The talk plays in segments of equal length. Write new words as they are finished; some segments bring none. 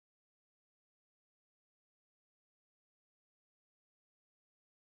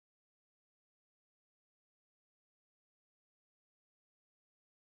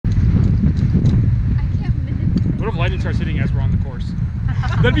lightning starts hitting as we're on the course.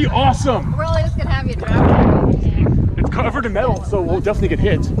 That'd be awesome. We're only just gonna have you drop. It's covered in metal, so we'll definitely get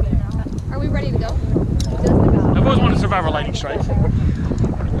hit. Are we ready to go? I've always wanted to survive a lightning strike.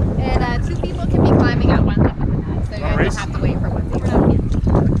 And 2 people can be climbing at one time, so you guys don't have to wait for one thing.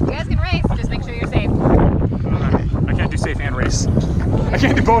 You guys can race, just make sure you're safe. I can't do safe and race. I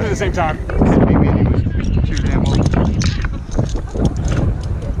can't do both at the same time.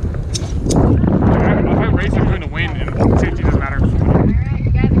 If I race, I'm going to win, and safety doesn't matter. Alright,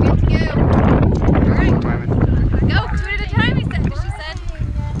 you guys are good to go. Alright. Go, 2 at a time, she said.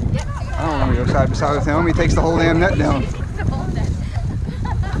 Yep, I don't want to go side by side with him. He takes the whole damn net down.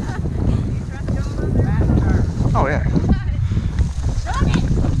 Oh, yeah.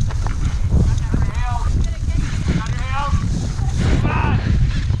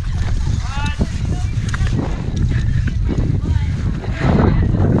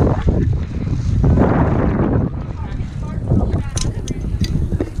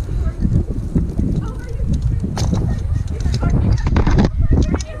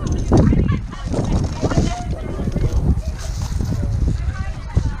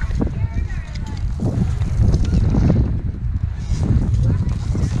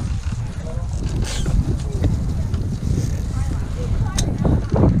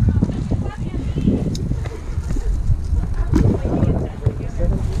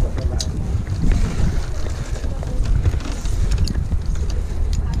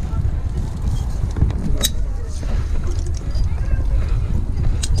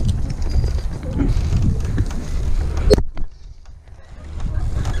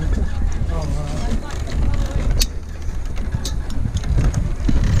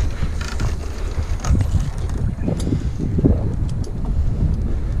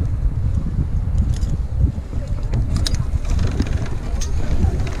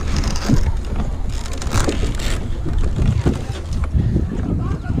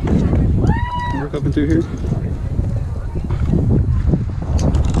 Up and through here.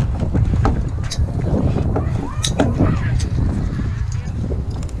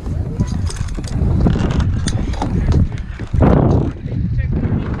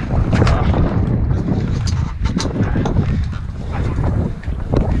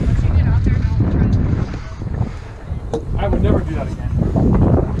 I would never do that again.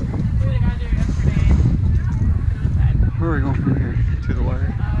 Where are we going from here? To the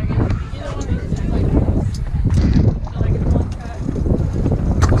water.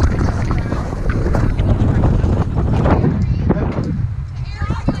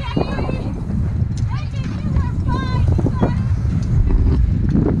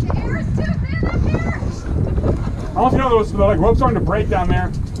 I don't know if you know, the rope's starting to break down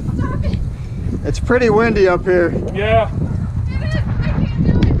there. It's pretty windy up here. Yeah.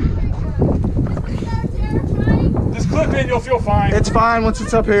 Just clip in, you'll feel fine. It's fine once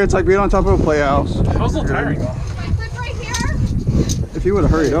it's up here. It's like being on top of a playhouse. That was a little tiring though. If you would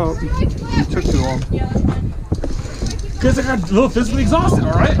have hurried up, it took too long. Because I got a little physically exhausted,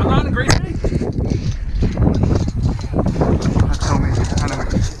 alright? I'm not in great shape. Tell me. I know.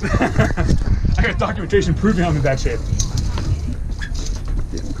 I got documentation proving I'm in bad shape.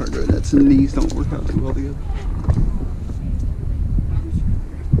 Damn cargo nets and knees don't work out too well together.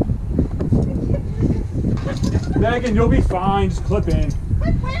 Megan, you'll be fine. Just clip in.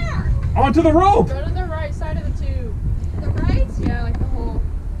 Clip where? Onto the rope! Go to the right side of the tube. The right? Yeah, like the hole.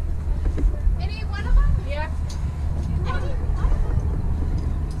 Any one of them? Yeah.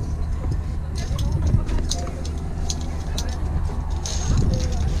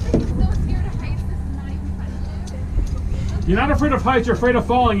 You're not afraid of heights, you're afraid of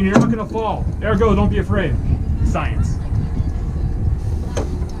falling, and you're not going to fall. Ergo, don't be afraid. Science.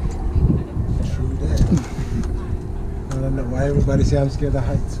 True that. I don't know why everybody say I'm scared of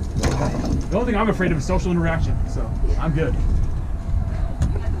heights. The only thing I'm afraid of is social interaction, so I'm good.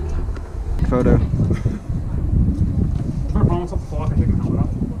 Photo. If I promise not to fall, I can take my helmet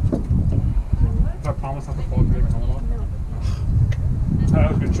off. If I promise not to fall, I can take my helmet off.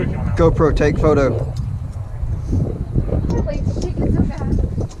 That was a good trick on that. GoPro, take photo. Like, shaking so bad.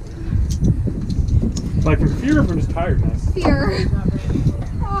 Like from fear or from just tiredness? Fear.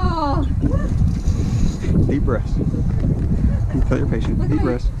 Oh. Deep breaths. Tell your patient. Deep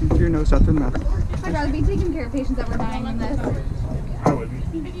breaths. Into your nose, out through the mouth. I'd rather be taking care of patients that were dying than this. I wouldn't.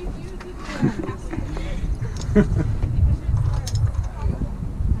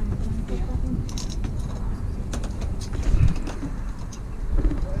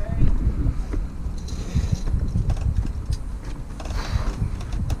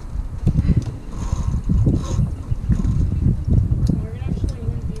 We're gonna actually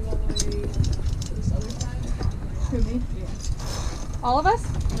move you all the way to this other side. All of us?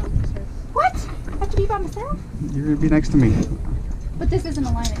 What? I have to be by myself? You're gonna be next to me. But this isn't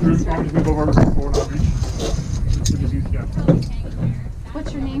a line I'll against her. just move over forward and I'll reach. We'll just use, yeah.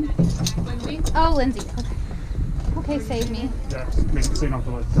 What's your name? Lindsay. Oh, Lindsay. Okay. Okay, save me. Yeah, just make it so you don't have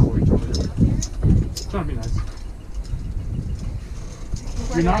to like double reach over here. It's trying to be nice.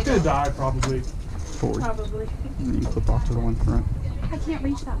 You're not gonna die probably. Forward. Probably. And then you clip off to the one front. I can't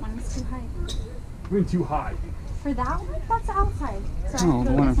reach that one. It's too high. You're going too high. For that one? That's outside. So I have No, to the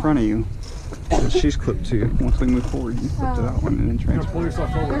go one in this front of you. She's clipped to. Once we move forward, you clip to that one and then You're gonna transfer. pull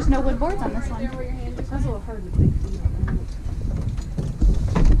yourself forward. There's no wood boards on this one. That's a little hard to think.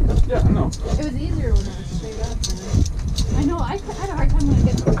 Yeah, I know. It was easier when I was straight up. I know. I had a hard time when I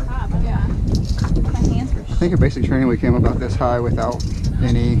get to the top. Yeah. My hands were I think in basic training we came about this high without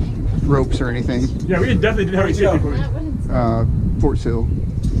any ropes or anything. Yeah, we definitely didn't have any safety equipment. Fort Sill.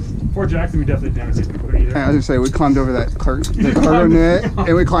 Fort Jackson, we definitely didn't have any safety equipment And I either. was gonna say, we climbed over that cargo net,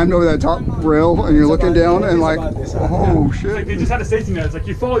 and we climbed over that top rail, and you're looking down, and like, oh It's like shit. they just had a safety net. It's like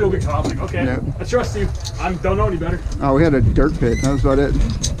you fall, you'll be caught. I'm like, okay, Yeah. I trust you. I don't know any better. Oh, we had a dirt pit. That was about it.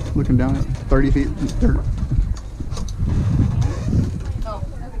 Looking down at 30 feet of dirt.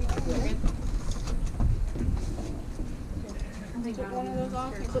 One of those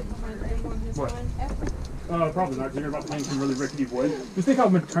off and clip behind the thing on this What? one. Probably not. 'Cause you're about to hang some really rickety wood. Just think how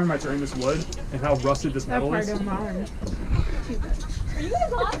much time I turn this wood and how rusted this metal is. Are you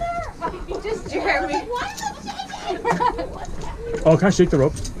guys on there? Just Jeremy. Oh, can I shake the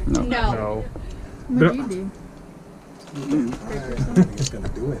rope? No. No. What do you do? I don't think it's gonna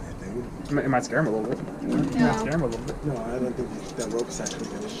do anything. It might scare him a little bit. It might scare him a little bit. No, I don't think that rope's actually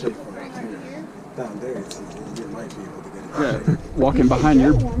gonna shake from down there. You might be able to get it to Yeah, shake. walking behind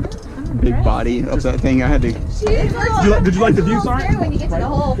your big body up that thing, I had to. Did you like the view, sorry? When you get to the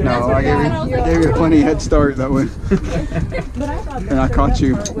hole. No, I gave you plenty head start that way. And I caught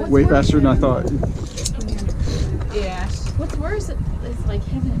you way faster than I thought. Yeah. What's worse is like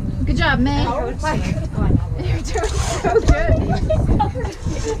having Good job, May. You're doing so good.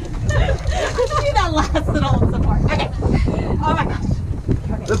 See that last little support. Okay. Oh my gosh.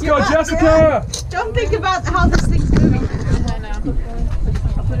 Let's go, Jessica! Don't think about how this thing's moving. I know.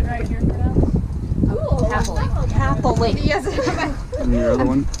 I'll put it right here for now. Happily. Yes. And your other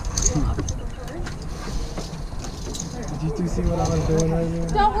one. Did you two see what I was doing right here?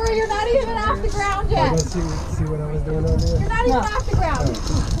 Don't worry, you're not even off the ground You yet. guys see what I was doing over there? You're not even off the ground.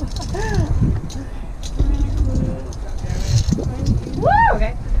 Woo!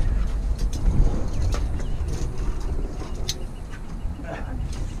 Okay.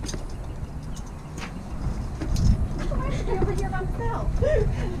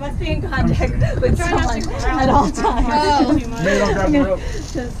 Must be in contact with someone at all times. Oh. May don't grab the rope.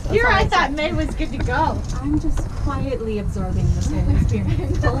 Here I thought May was good to go. I'm just quietly absorbing this whole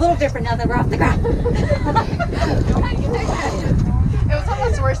experience. It's a little different now that we're off the ground. It was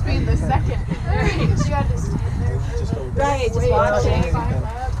almost worse being the second. You had to stand there. Just over there. Right, just watching. Climb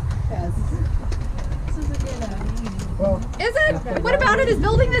up. This is a good Is it? What about it is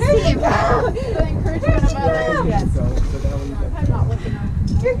building this team? the encouragement of others. Yes. So that way you got I'm not looking up.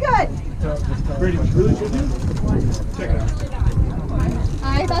 You're good. just Brady, really should do? Check it out.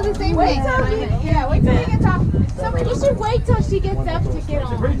 I thought the same thing. Yeah, wait till you get top. Somebody, you should wait till she gets up to get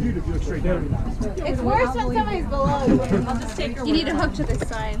It's a on. great view to do it straight down. It's worse when somebody's below you. I'll just take her. You need a hook to this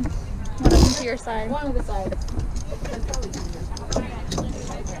side. One of them to your side. One of the sides.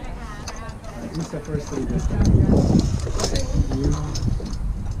 Who's the first thing that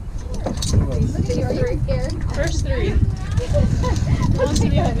Are you scared? First three. Don't see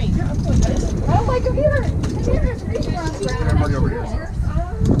me with me. Oh my computer! Computer's reaching around the ground. Everybody over here.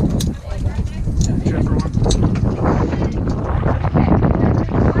 Jennifer, one.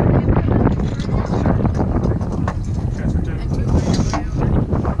 Jennifer, Jennifer.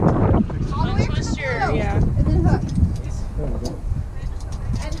 Twist your, yeah. And then hook.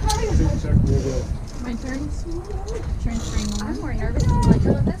 My turn. I'm more nervous than like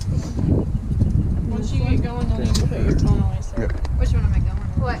doing this thing. Once you get going, you'll need to put your phone away. So. Which one am I going?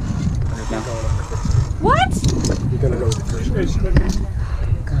 What? What? you're gonna go with the first one.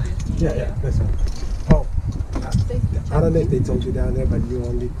 Yeah, this one. Oh, I don't know if they told you down there, but you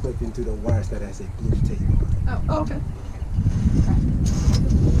only clip into the wires that has a blue tape on it. Oh, okay.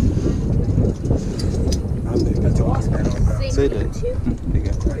 I'm the told you that on ground. They did. They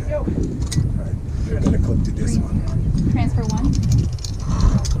got it. Alright, you're gonna clip to this one. Transfer one.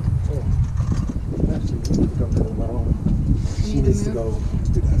 Actually, don't go along. She needs to go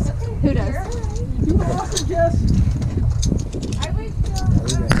to that side. Who does?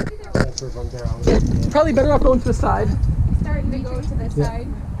 Transfer from there on. Probably better off going to the side. Start to go to this Yeah. side.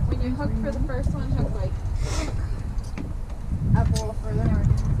 When you hook for the first one, hook like up a little further.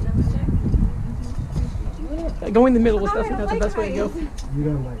 Go in the middle is that's the best way to go. You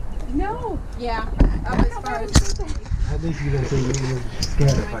don't like. No. Yeah. Up as far as. I think you don't think you're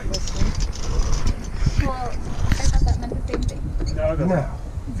scared of heights. Well, I thought that meant the same thing. No, it doesn't. No.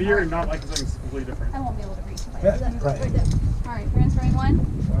 Fear and not liking something is completely different. I won't be able to reach it. Yeah, right. All right, transferring 1,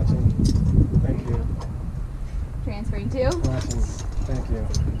 Watching. Thank you. transferring 2. Watching. Thank you.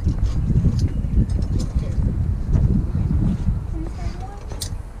 Watching.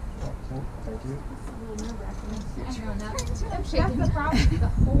 Thank you. I'm shaking. That's the problem. The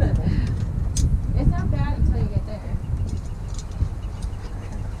hole. It's not bad until you get there.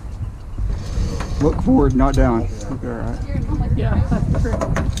 Look forward, not down. Okay, all right. You're in with Yeah, that's true.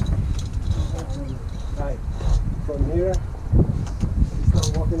 Right. From here, you start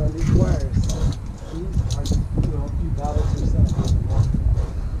walking on these wires. These are, you balance yourself.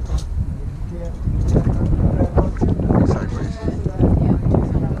 You can't Sideways.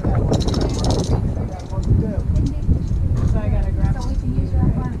 So I gotta grab So we can use your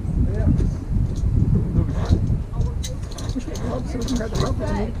arms. We should rope so we can grab the rope when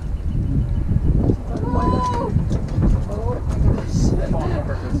we need.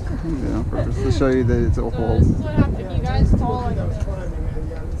 Yeah, on purpose to show you that it's a So hole. this is what happens if you guys fall like this.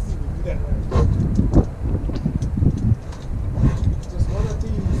 Just one of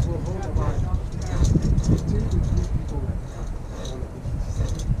these will hold about 2 to 3 people.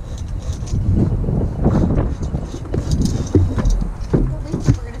 At least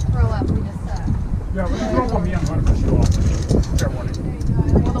if we're going to throw up, we just Yeah, when you throw up on me, I'm going to push you off. Fair warning.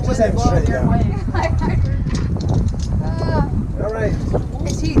 Just have it straight down. All right.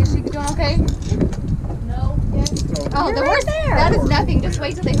 Is she doing okay? No. Yes. Oh, the worst. That is nothing. Just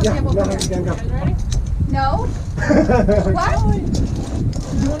wait till they hook Yeah, him no, over no, here. you can go. Ready? No? What?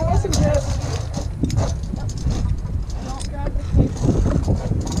 You want to listen to this? Don't grab the cable.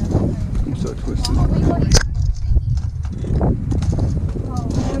 I'm so twisted. Oh, wait, what?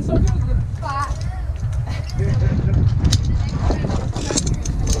 And so good. Flat. You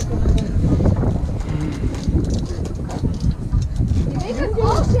make us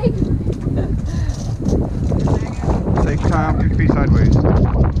all shake. Take time, 2 feet sideways.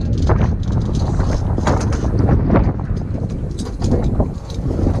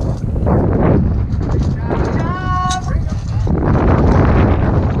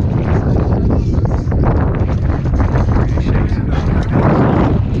 She shakes it up.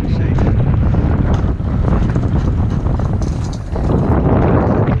 She shakes it.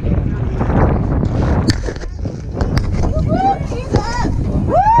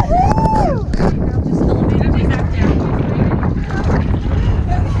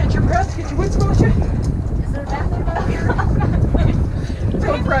 Get your breath, get your wits about you. Is there a bathroom down here? It's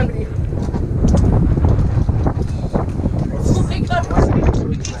called gravity.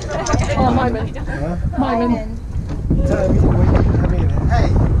 Oh, my man. Huh? My man. Tell me what I mean, hey,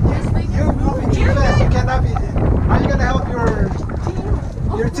 you're moving too fast. You cannot be. How are you gonna help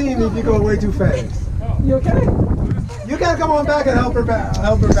your team if you go way too fast? You okay? You can come on back and help her back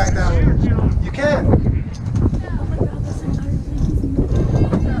down. You can.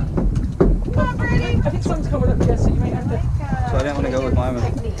 I think something's coming up, yes, so you might have to. So I didn't want to go with Lyman.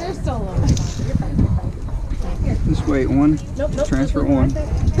 They're still low. Just wait, 1. Transfer 1.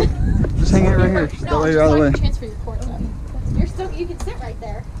 Just hang it right here. That way you're out of the way. Transfer your cord though. You're still, you can sit right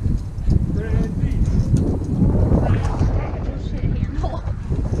there.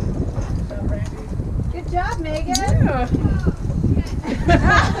 Good job, Megan. Yeah.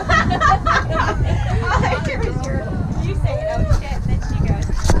 You say oh shit, and then she goes,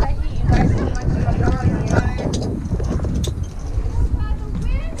 I hate you guys so much.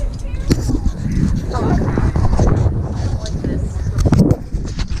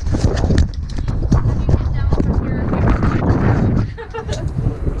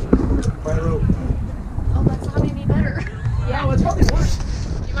 By the rope. Oh, that's not any better. Yeah, well, it's probably worse.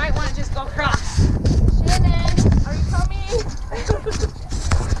 You might want to just go across. Shannon, are you coming?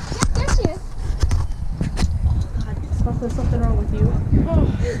 There she is. Stop, there's something wrong with you. Oh,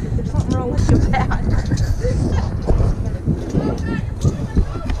 there's something wrong with you bad.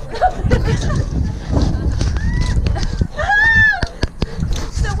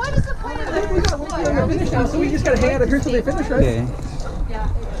 So what is the point of I think we gotta wait till they finish now, so we just gotta hang out up here till they finish, right? Okay.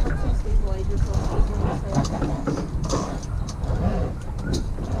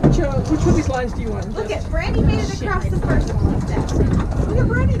 Which of these lines do you want? Look at Brandy made it across the first one. Look at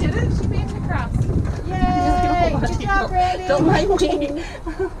Brandy did it. She made it across. Yay! Good job, Brandy. Don't mind me.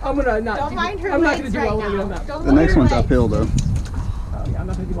 I'm gonna not. Don't mind her I'm not legs gonna do right well when now. on that. Don't The mind next her one's legs. uphill though.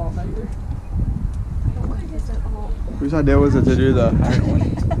 Mickey Mouse either. Whose idea was it to do the iron one?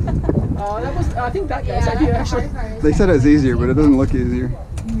 That was, I think that guy's idea actually. They said it's easier, but it doesn't look easier.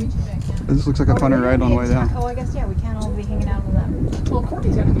 It just looks like a funner ride on the way down. Oh, I guess, yeah, we can't all be hanging out with them. Well,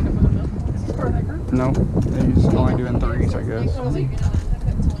 Courtney's got to meet up with him though. Is he part of that group? No, he's only doing threes, I guess. Oh, is he?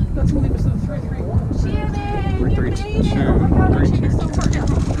 That's gonna leave us with 3-3-1. 3-3-2.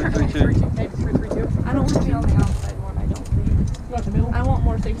 3-3-2. Maybe 3-3-2. I don't want to be on the outside one, I don't think. You want the middle? I want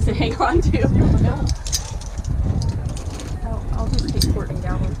more things to hang on to. You want the middle? I'll just take Courtney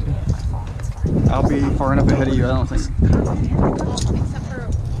down with me in my phone. It's fine. I'll be far enough ahead of you, I don't think. Except for,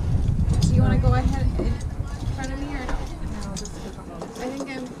 do you want to go ahead in front of me or no? No, just click on those. I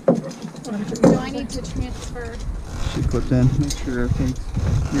think do I need to transfer? She clipped in. Make sure everything's.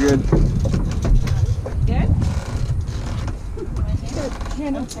 You're good. Good?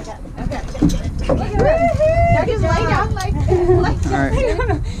 I just lay down like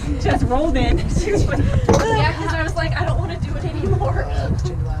Alright. Just rolled in. yeah, because I was like, I don't want to do it anymore.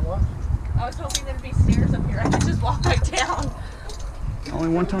 I was hoping there'd be stairs up here. I could just walk back down. Only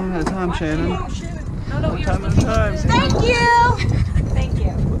one time at a time, Shannon. No, One time at a time. Thank you! Thank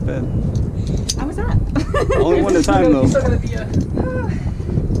you. Flip in. I was not. Only one at a time, though. He's still gonna be a.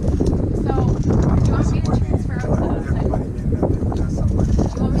 So, do you want me to transfer out to the outside one? Do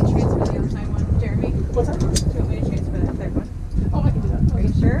you want me to transfer the outside one? Jeremy? What's that? Do you want me to transfer the outside one? Oh, I can do that. Are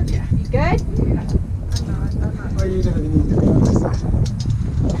you sure? Yeah. You good? Oh, you definitely need to be on this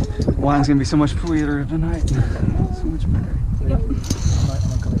side. Wine's gonna be so much sweeter tonight. So much better. I'm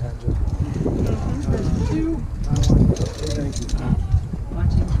coming behind you. Thank you.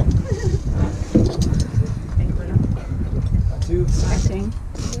 Two. Watching.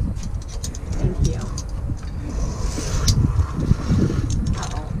 Thank you.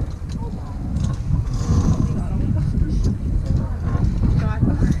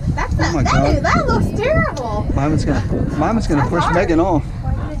 That's Oh my God. that looks terrible. Mama's gonna push Megan off.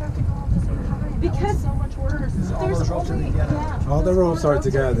 Because there's only, All the ropes are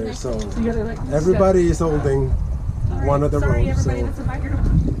together, so You gotta like. everybody is holding one of the sorry ropes. everybody, So. that's a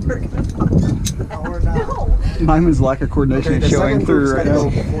microphone. Mima's lack of coordination is showing through right now.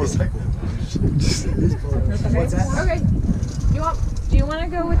 Okay. Do you want to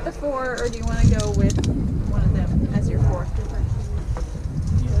go with the 4 or do you want to go with one of them as your 4?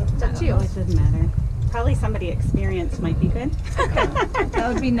 It's up to you. It doesn't matter. Probably somebody experienced might be good. That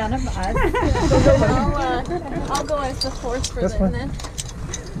would be none of us. I'll go as the 4th for That's them fine.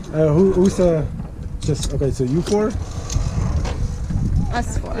 then. Who's just okay? So you four?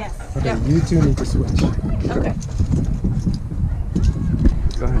 Us 4. Yes. Okay, you two need to switch. Okay.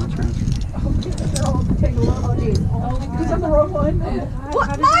 Go ahead and transfer. Who's on the wrong one?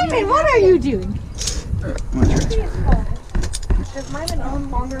 What, Lyman, what are you doing? I'm gonna transfer. Is mine on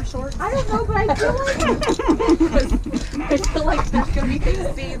longer or short? I don't know, but I feel like there's gonna be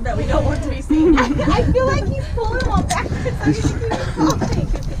things seen that we don't want to be seen. I feel like he's pulling one backwards.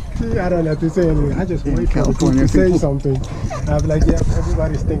 See, I don't have to say anything. I just In wait for the California, people to say people- something. I'm like, yeah,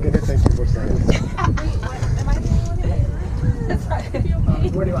 everybody's thinking it. Thank you for saying it.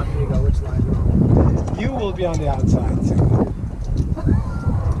 Where do you want me to go? Which line? You will be on the outside.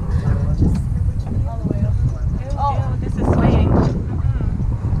 Oh, this is swaying.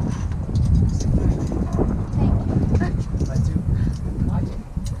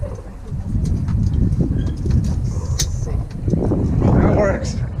 That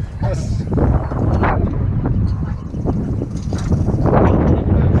works. Yes.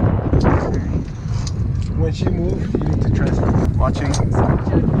 When she moves, you need to transfer. Watching.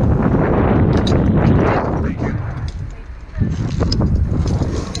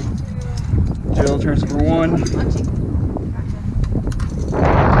 Jill, transfer 1.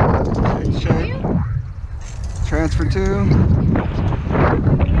 Shake. Transfer 2.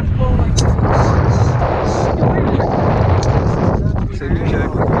 Save your check.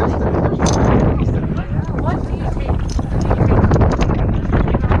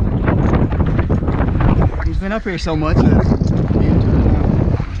 He's been up here so much that he's into it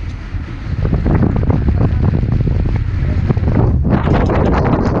now.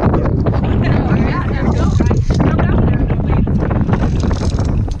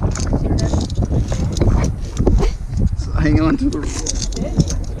 So hang on to the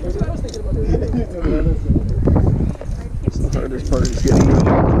the hardest part is getting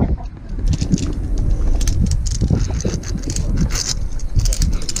going.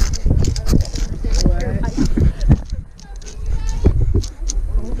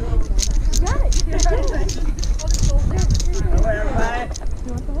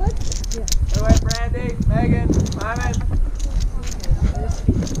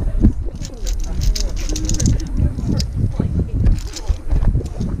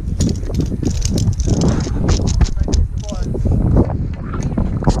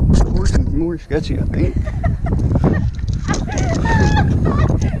 sketchy, I think.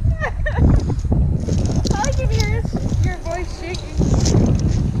 I can hear your voice shaking.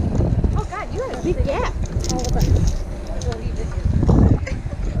 Oh God, you had a big gap.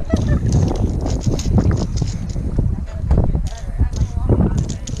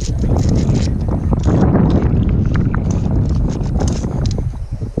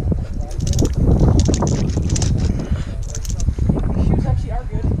 Shoes actually are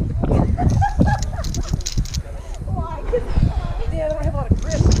good. Why? 'Cause they don't have a lot of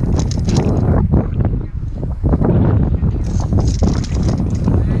grip.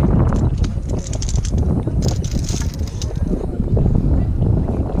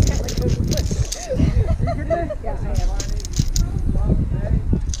 Yeah, I am.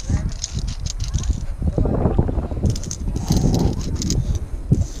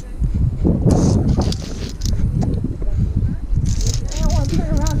 I don't want to turn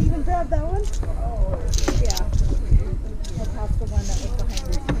around and even grab that one. Yeah. I'll pass the one that was behind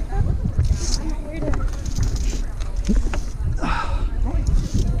me.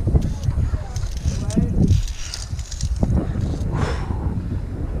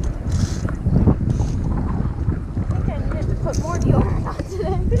 I think I need to put more deodorant on today.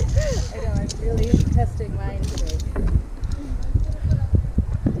 I know, I'm really testing mine today.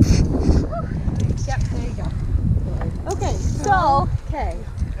 Yep, there you go. Okay, so. Okay.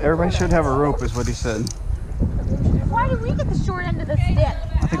 Everybody should have a rope, is what he said. Why did we get the short end of the stick?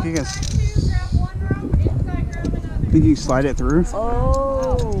 I think you can. Think you can slide it through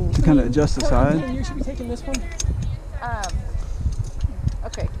Oh. to kind of adjust the side. You should be taking this one.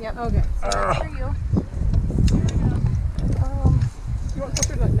 Okay, yep. Okay. For you. You want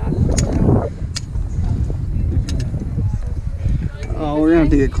something like that? Oh, we're gonna have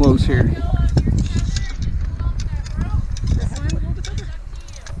to get close here.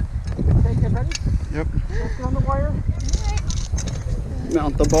 Okay, get ready. Yep. Working on the wire.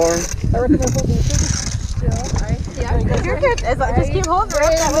 Mount the bar. I reckon they're holding it still. Yeah, you're good. As long, just keep holding the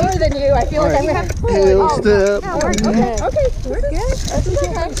rope that way. More than you. I feel like I'm gonna have to pull it. Heel step. No, we're Okay, okay, we're good. That's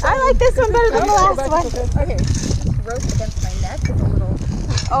okay. I like this one better than the last one. Okay. Rope against my neck is a little.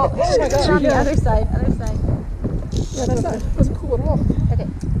 Oh, my God, it's on the yeah. other side. Other side. Yeah, that's not. Wasn't cool at all. Okay.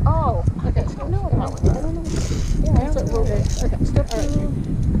 Oh. Okay. I don't know what that one is. I don't know. Yeah, that's what we're okay. Okay. Step two.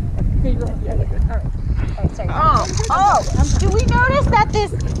 Okay, you're on. Yeah, you're good. All right. Oh, sorry. Oh. Do we notice that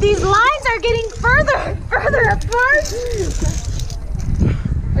these lines are getting further and further apart?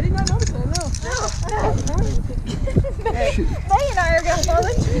 I did not notice that. No. May and I are gonna fall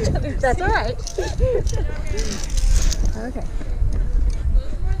into each other. That's all right. Okay.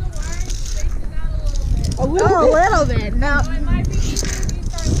 A little bit. No.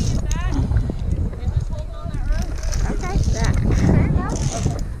 Okay. There you go.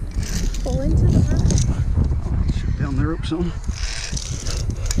 Pull into the rope. Shoot down the rope some.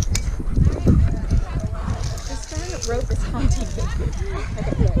 This kind of rope is haunting me.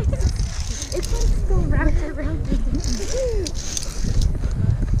 Okay, there it is. It's like still wrapped around me.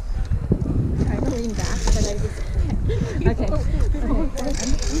 Trying to lean back, but I just can't. Okay.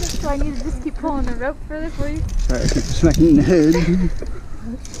 So I need to just keep pulling the rope further for you. Alright, keep smacking in the head.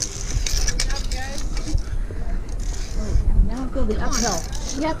 Now go the uphill.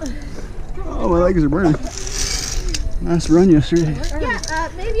 Yep. Oh, my legs are burning. Nice run yesterday. Yeah,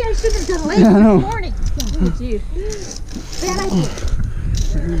 maybe I shouldn't have done late Yeah, I know. this morning. Oh, geez. Bad idea.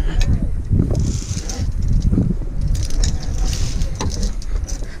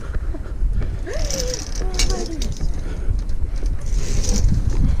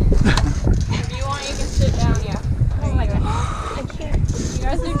 If you want, you can sit down, yeah. Oh my god. I can't. You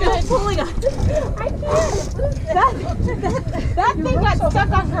guys are good. Pulling on. I can't. That thing got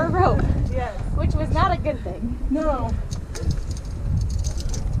stuck on her rope, Yes. which was not a good thing. No.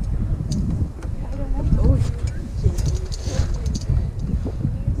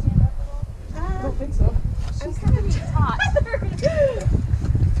 I don't think so. I'm kind of taut.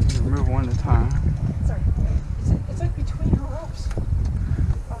 Remove one at a time. Sorry. It's like between her ropes.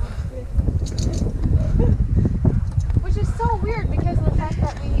 Which is so weird because of the fact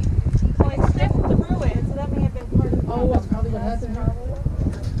that we stepped through it, so that may have been part of the Oh, that's probably what happened.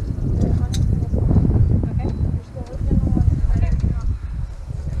 Okay. You're still working on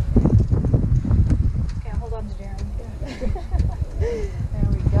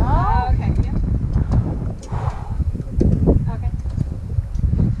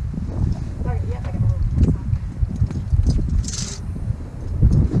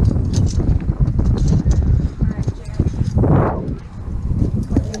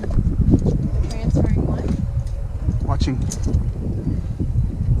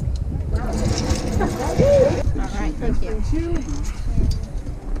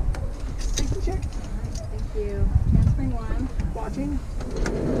watching?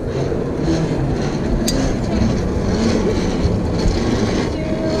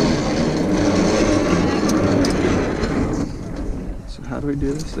 So how do we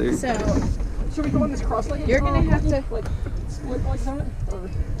do this? There. So Should we go on this cross-legged? you're gonna have to. like split like that? Or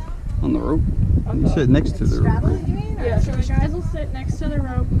On the rope? You sit next to the rope. Straddle Right? it, you mean? Yeah. So the guys will sit next to the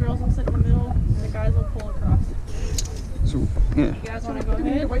rope, girls will sit in the middle, and the guys will pull across. So, yeah. You guys want to go do we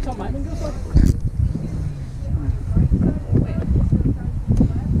need to ahead? wait till mine goes up?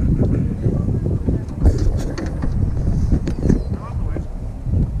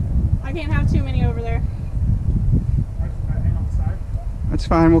 I can't have too many over there. Hang on the side. That's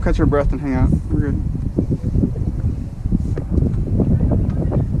fine. We'll catch our breath and hang out. We're good.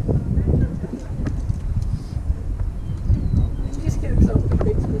 Just get himself a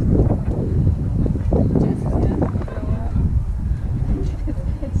big spoon.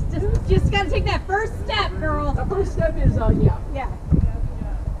 It's just gotta take that first step, girl. The first step is, yeah. Yeah.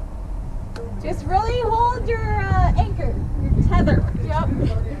 Just really hold your anchor, your tether. Yep.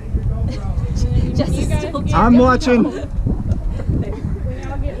 Just You guys still get- I'm watching. When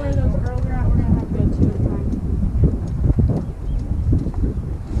y'all get where those girls are at, we're gonna have to go two at a time.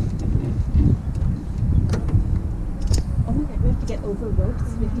 Oh my god, we have to get over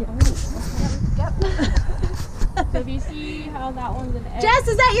ropes with you. So if you see how that one's an egg Jess,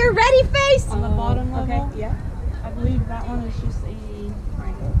 is that your ready face? on the bottom level, Okay, yeah. I believe that one is just a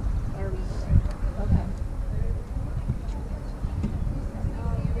triangle. Okay.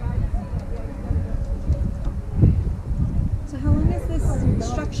 So how long has this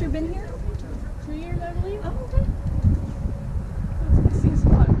structure been here? 2 years, I believe. Oh, okay.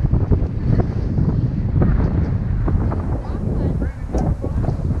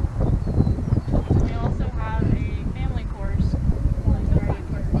 We also have a family course. Like very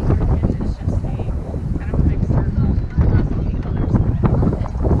important for kids. It's just a kind of a big circle. That's on the other side.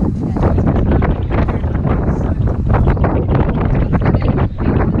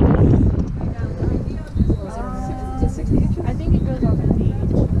 I think it goes off at the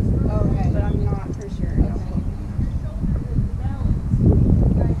age, Okay. but I'm not for sure.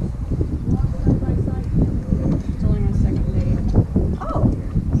 It's only my second day. Oh.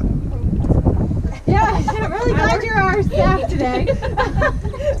 Yeah, I'm really glad you're our staff today.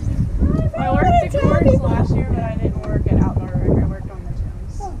 I worked the course last year, but I didn't work at Outdoor Rec. I worked on the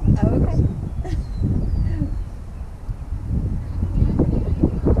gyms. Oh, okay.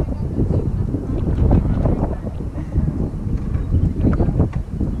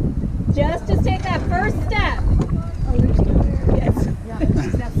 Just take that first step. Oh, yes. Yeah,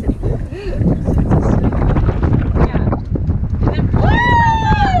 she's not sitting. Yeah.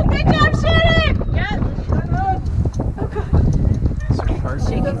 Woo! Good job, Shannon! Yeah.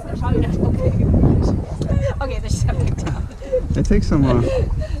 They're probably not okay. Okay, they're just having down. It takes some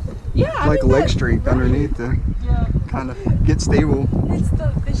Yeah, like leg strength underneath to kind of get stable. It's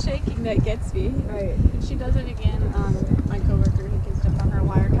the shaking that gets me. Right. If she does it again, my coworker, he can step on her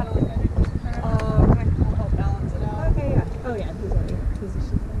wire, kind of like that. Will help balance it out. Okay, yeah. Oh, yeah, he's already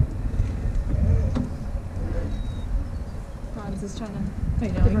positioned there. Hans is trying to,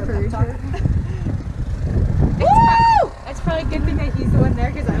 Give her a encourage pep her. Woo! It's probably a good thing that he's the one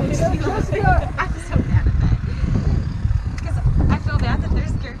there because I was I'm so mad at that. Because I feel bad that they're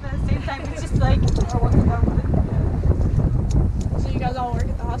scared, but at the same time, it's just like, So you guys all work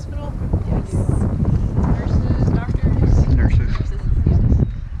at the hospital? yes. Nurses, doctors? Nurses.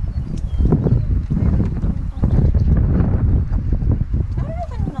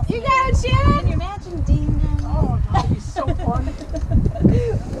 You got it, Shannon! Can you imagine Dean? Oh, that would be so fun.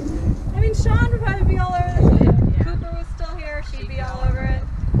 I mean, Sean would probably be all over this. If Cooper was still here, she'd be all over it.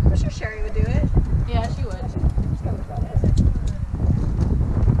 I'm sure Sherry would do it. Yeah, she would.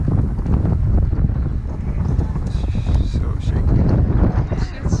 So shaky.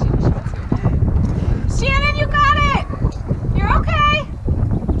 Shannon, you got it! You're okay!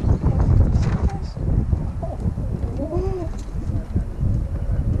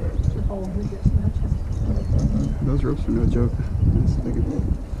 Those ropes are no joke. It's like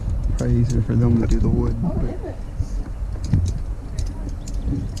probably easier for them to do the wood. But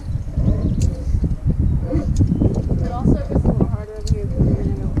It also gets a little harder over here because you're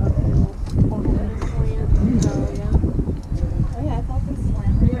going to go uphill. And it's slant, so yeah. Oh yeah, I felt this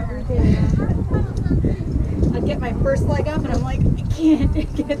slam. I'd get my first leg up and I'm like, I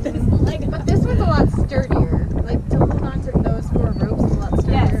can't get this leg up. But this one's a lot sturdier. Like to hold on to those 4 ropes is a lot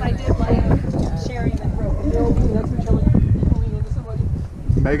sturdier. Yes, I did like sharing that rope.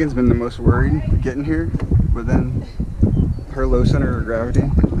 Megan's been the most worried getting here, but then her low center of gravity,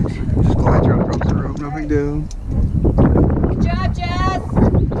 like, just glide you across the rope, no big deal. Good job. job, Jess.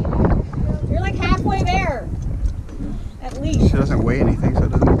 You're like halfway there. At least. She doesn't weigh anything, so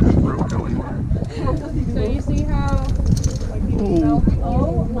it doesn't make the rope go anywhere. So you see how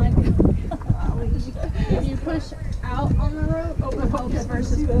Oh my God. if you push out on the rope, it helps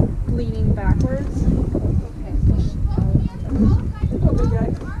versus leaning backwards.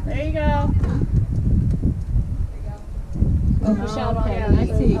 There you go. Oh, push out on Yeah, that. I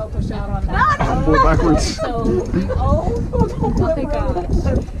see. Oh, push out on that. Pull it backwards. So, oh my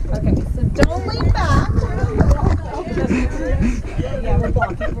gosh. Okay, so don't lean back. Yeah, we're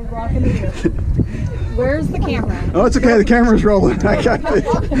blocking. We're blocking the view. Where's the camera? Oh, it's okay. The camera's rolling. I got this.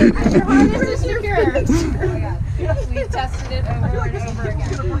 Your harness is secure. We tested it over and over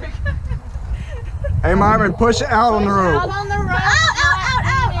again. Hey, Marvin, push out on the Out rope. on the rope.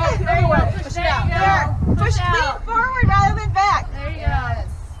 Out. There you go. Push it out. There. Push, lean forward rather than back. There you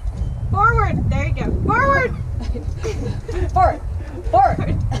go. Forward. There you go. Forward. Forward.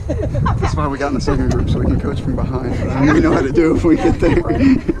 Forward. That's why we got in the second group, so we can coach from behind. I don't even know how to do it if we get there.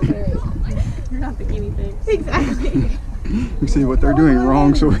 You're not the guinea pigs. Exactly. We see what they're doing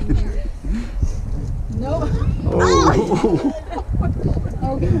wrong, so we can. No. Oh.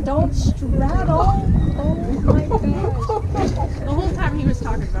 Okay, don't straddle. Oh my gosh. The whole time he was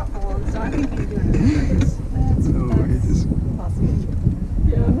talking about falling, so I think he's doing it. No, he just.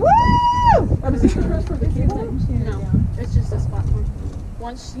 Woo! No, it's just this platform.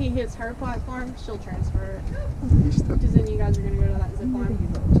 Once he hits her platform, she'll transfer it. He stepped Because then you guys are going to go to that zip line.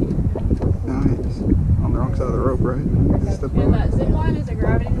 nice. On the wrong side of the rope, right? Step And over. that zip line is a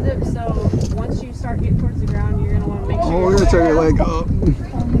gravity zip, so once you start getting towards the ground, you're going to want to make sure Oh, we're gonna tear your leg up.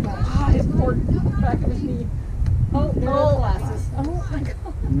 Oh my gosh. His poor back of his knee. Oh, there are the glasses. Oh my god.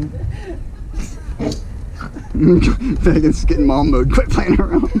 Megan's getting mom mode. Quit playing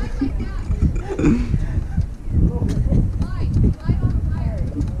around.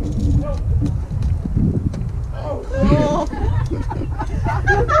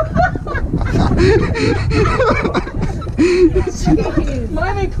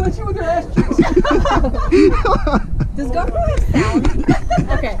 Mommy, could you with your ass cheeks? Does GoPro have sound?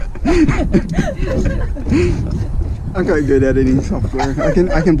 Okay. I've got good editing software. I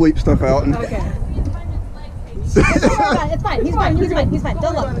can bleep stuff out. And Okay. It's fine. He's fine.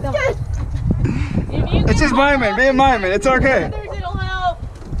 Don't look. If you It's just miming. Be a miming. It's okay. others, it'll help.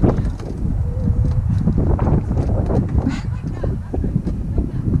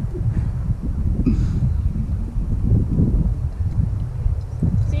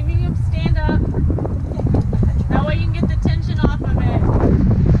 See if you can stand up. That way you can get the tension off of it.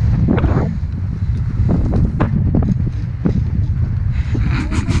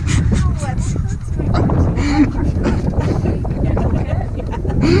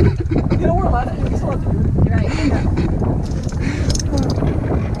 You know, we're allowed to. We're allowed to do it. You're right.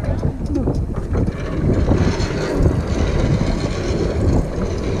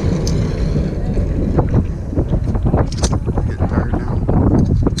 Getting tired now.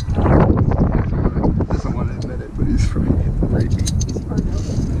 Doesn't want to admit it, but he's pretty beat.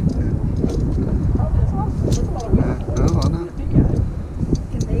 Oh, no.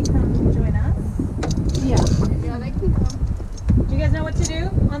 Can they come join us? Yeah, they can come. Do you guys know what to do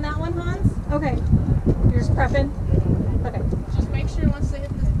on that one, Hans? Okay. You're just prepping? Okay. Just make sure once they hit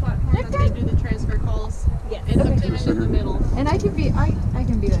this platform that they do the transfer calls Yes. and hook them in the middle. And I can be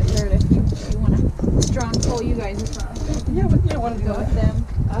the third if you want to strong pull you guys as well. Yeah, but you don't want to Go with them.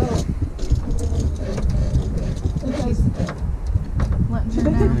 Oh. Letting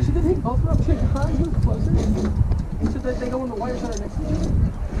her know. Should they take both rope? Should Hans move closer? Should they go in the wires that are next to each other?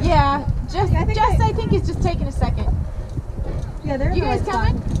 Yeah, I think it's just taking a second. Yeah, they're You guys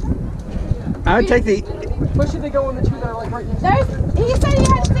coming? I would take the. But should they go in the two that are like right next to He said he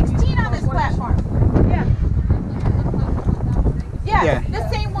had 16 on this platform. Yeah. Yeah, Yeah. the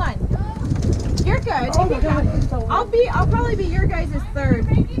same one. You're good. Oh my god, it's so I'll probably be your guys' third.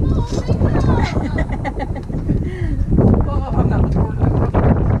 Oh, I'm not.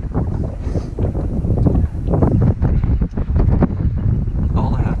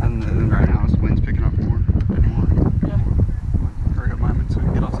 All that happened right now is the wind's picking up more and more. Yeah. Hurry up, Myman, so we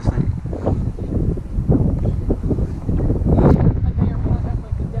can get off this thing. I think you're pulling up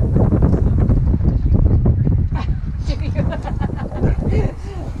like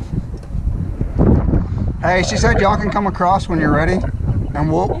a Hey, she said y'all can come across when you're ready,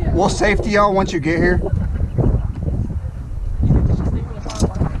 and we'll safety y'all once you get here.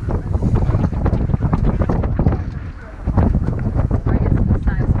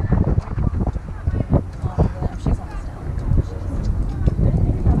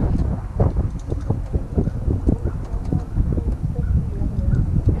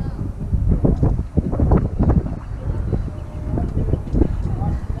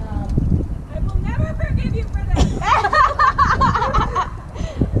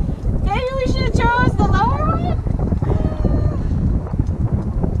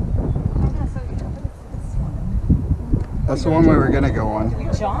 That's the one we were gonna go on.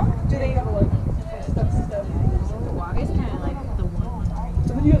 Jump? Do they have like step? The Waga's kind of like the one.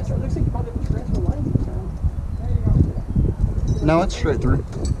 So then you have to looks like you probably have to transfer lines. No, it's straight through.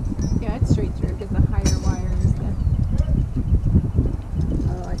 Yeah, it's straight through because the higher wire is the.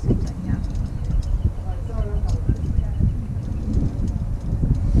 Oh, I see. Yeah.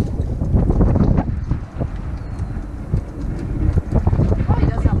 Probably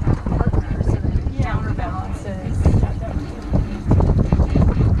does help have a partner so that it Counterbalances.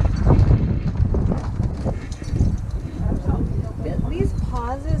 These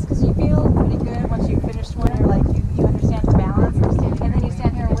pauses, because you feel pretty good once you finished one, or like you understand the balance, and then you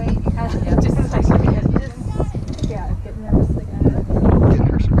stand here and wait, you kind of just like yeah, get nervous again. Getting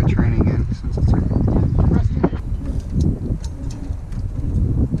her some good training in since it's her.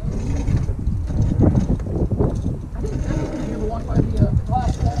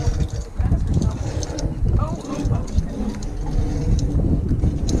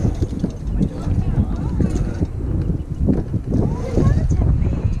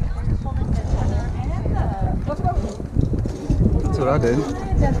 That's what I did.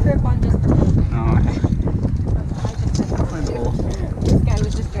 Just grip on just No, I this guy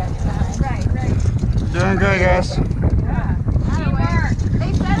was just dragging behind. Right. doing great, guys. Teamwork.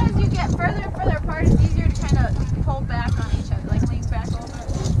 They said as you get further and further apart, it's easier to kind of pull back on each other, like lean back over.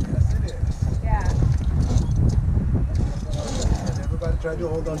 Yes, it is. Yeah. And everybody try to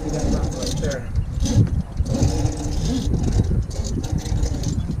hold on to that rock right there.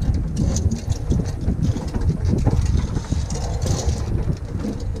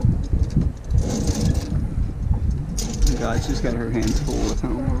 God, she's got her hands full with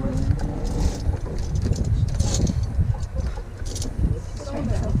him.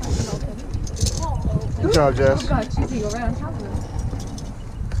 Good job, Jess. Oh God, Cheesy, go right on top of us.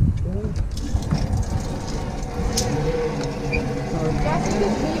 Jackson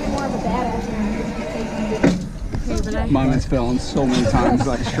gives me even more of a badass Mine has fallen so many times,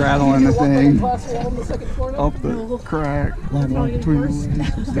 like straddling the thing up the crack. Between the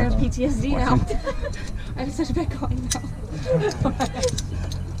legs. I have PTSD now. I have such a bad going now.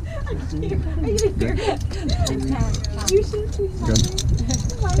 You should do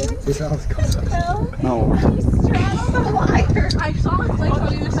something. This house goes up. No. Straddle the wire. I saw his legs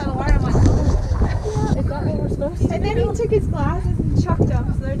on either side of the wire. I'm like, oh. Is that what we're supposed to And then he took his glasses and chucked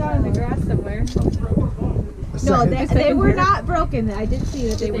them, so they're down in the grass somewhere. No, they were not broken. I did see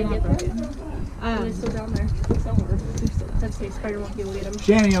that they were not broken. They're still down there. Somewhere. Let's see, Spider Monkey will get him.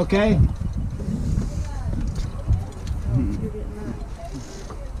 Shanny, okay?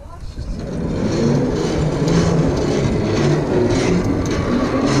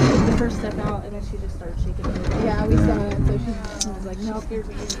 The first step out, and then she just started shaking. Yeah, we saw that. So she I was like, no, scared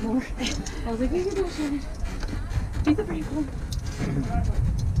me anymore. I was like, you can do it, Shannon. Be the brave one.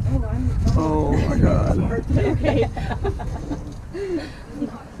 Oh my God. Okay.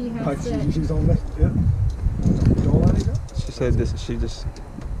 he has to. She's on that. Yeah. Don't let it go. She said this. She just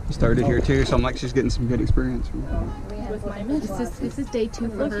started here too, so I'm like, she's getting some good experience. With my This is day 2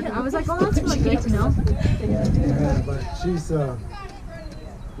 for her. I was like, oh, that's really good to know. Yeah, but she's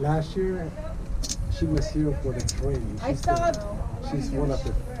last year she was here for the training. She's one of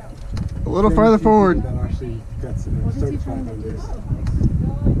the A little farther forward. that actually got certified on this.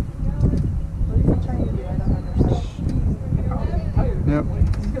 Yep.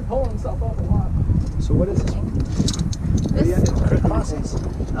 So what is this one? This crosses.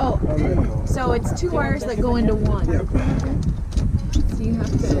 Oh, so it's 2 wires that go into one. So you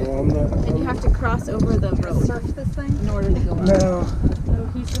have to, So I'm not. and you have to cross over the road surf this thing? in order to go up. No. So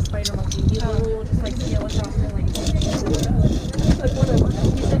he's the spider monkey. He literally will just like sail across and like whatever.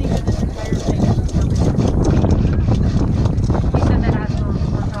 He said he did this entire thing. He said that as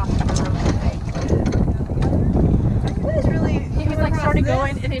we're crossing the road. It was really. He was like started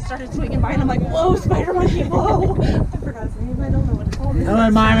going and it started swinging by and I'm like, whoa, spider monkey, whoa! I forgot his name. I don't know what it's called. Hello,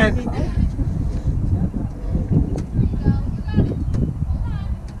 Marmot.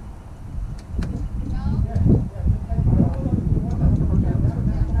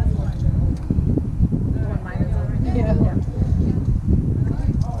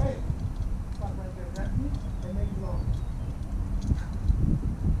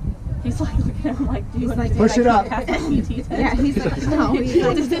 He's like looking at him like, do you like, push it up. Yeah, he's like, no, he's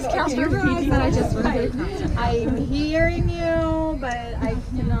like, Does this count you for realize PT? that I just really I'm hearing you, but I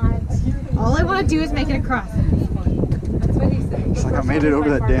cannot. All I want to do is make it across. That's what he said. It's like I made it over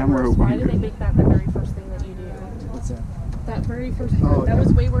that damn rope. Why did they make that the very first thing that you do? What's that? That very first Oh, part. That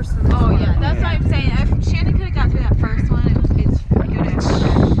was way worse than this Oh one. yeah, that's what I'm saying. If Shannon could have got through that first one, it's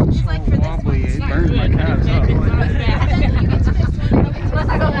good. He's like for this one. Wobbly, it it's not burned my good. calves It's up. not bad.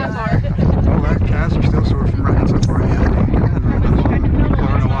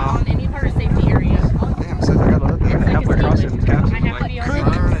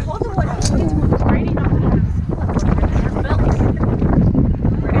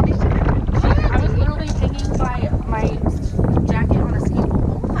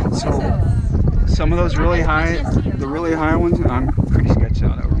 Some of those really high, the really high ones, I'm pretty sketched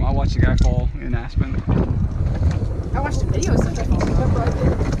out over them. I watched a guy fall in Aspen. I watched a video of such a fall.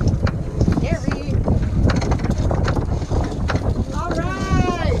 Scary. All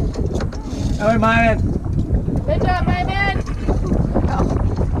right. Oh, my man. Good job, my man. Oh,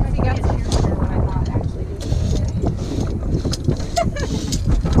 he got it.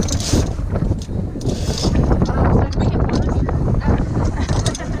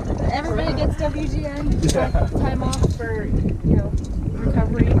 Everybody gets WGN Yeah. time off for, you know,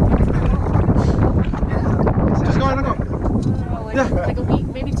 recovery. Just go ahead and go. Like a week,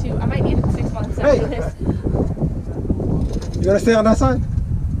 maybe 2. I might need 6 months Hey. after this. You gonna stay on that side?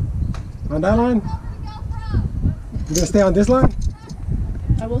 On that line? You gonna stay on this line?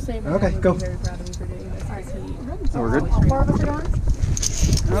 I will say, my Okay, dad would go. be very proud of me for doing this. Oh, we're good? All 4 of us are going?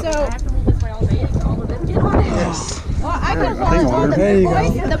 I have to hold this way all day, so all of them get on it. Yes. Well, I can I think hold we're- it. There you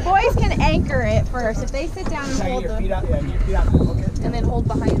go. The boys can anchor it first. If they sit down and hold the. And then hold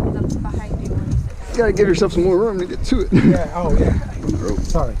behind you when you sit down. You gotta give yourself some more room to get to it. Yeah, oh yeah.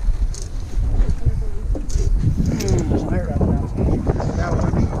 Sorry.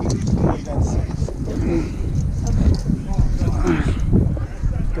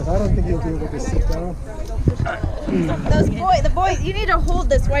 Because I don't think you'll be able to sit down. The boys, you need to hold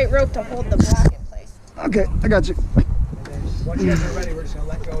this white rope to hold the block in place. Okay, I got you. Once you guys are ready, we're just gonna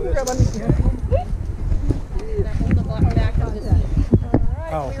let go of this. Hold the block back on this.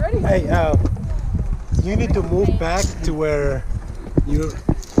 Oh, hey, you need to move back to where you,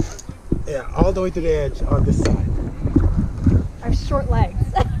 yeah, all the way to the edge on this side. I have short legs.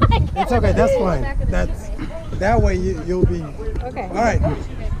 It's okay, that's fine. That way you'll be, Okay. all right,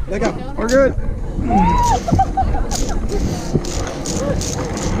 let go. We're good.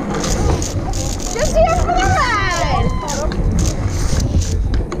 Just here for the ride.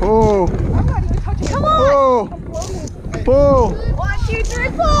 Oh. Come on. Oh. Pull. 1, 2, 3,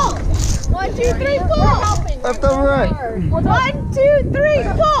 pull. 1, 2, 3, pull. Left over right. 1, 2, 3,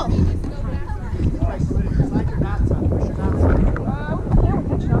 pull.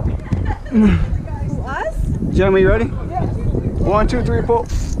 Us? Jeremy, you ready? 1, 2, 3, pull.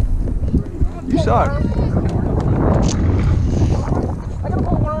 You suck.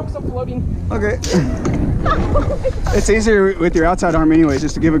 Okay. It's easier with your outside arm anyway,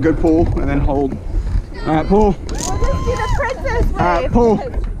 just to give a good pull and then hold. All right, pull. We'll just do the princess wave. All right, pull.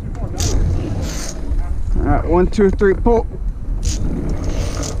 All right, 1, 2, 3, pull.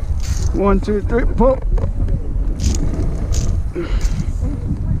 1, 2, 3, pull.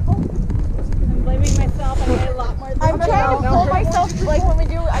 I'm blaming myself. I weigh a lot more than I'm trying to pull myself, like when we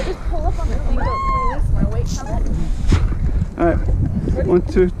do, I just pull up on the thing to release my weight from it. All right, 1,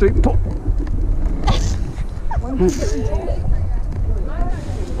 2, 3, pull.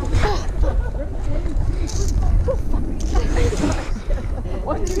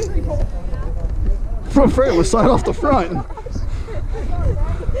 I'm afraid we'll slide off the front.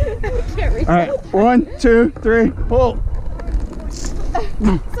 All right, 1, 2, 3, pull.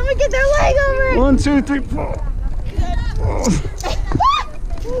 Someone get their leg over it. 1, 2, 3, pull.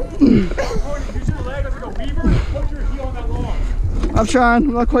 Use your leg like a beaver and put your heel on that log. I'm trying.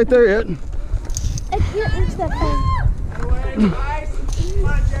 I'm not quite there yet. I can't reach that thing.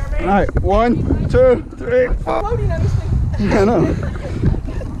 All right, 1, 2, 3, 4. I know.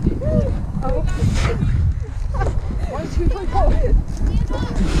 1, 2, 3, pull.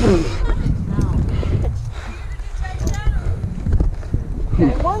 Okay,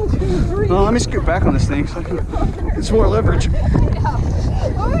 1, 2, 3. Well, let me scoot back on this thing so I can get some more leverage.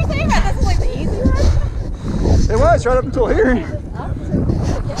 What were we saying about this? Is like the easy one? It was right up until here.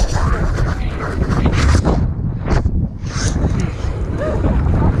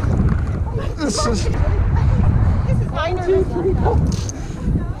 This is. 1, 2, 3, pull.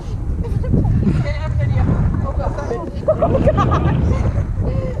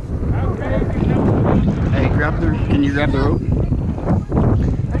 Hey, can you grab the rope?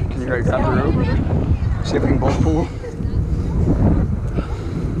 Can you grab the rope? See if we can both pull.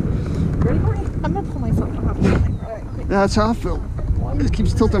 I'm gonna pull myself up. Yeah, that's how I feel. It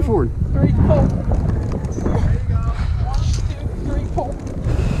keeps tilting forward. 3, pull. 3, pull.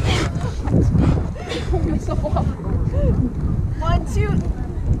 Pull myself up. 1, 2.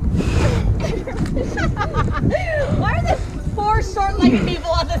 Why are there 4 short-legged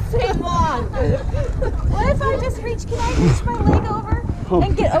people on the same log? What if I just reach? Can I reach my leg over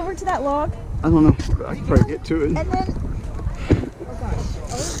and get over to that log? I don't know. I can probably get to it. And then, oh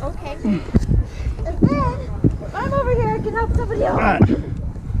gosh. Oh, okay. And then, I'm over here. I can help somebody else. All right.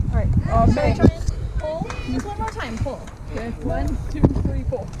 All right. Sorry, try and pull. Just one more time. Pull. Okay, 1, 2, 3,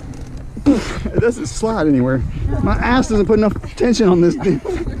 4. It doesn't slide anywhere. My ass doesn't put enough tension on this thing.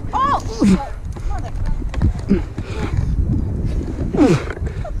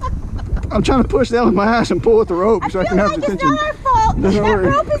 I'm trying to push down with my ass and pull with the rope so I can have the tension. It's not our fault. Don't That worry.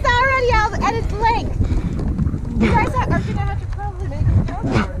 rope is already out at its length. You guys are gonna have to probably make it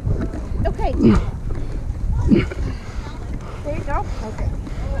stronger. Okay. There you go. Okay.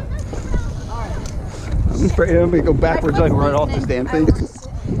 I'm afraid I'm gonna go backwards like right off this damn thing. That's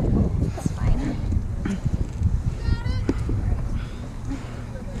fine.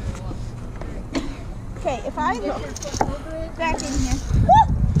 Okay, if I look back in here.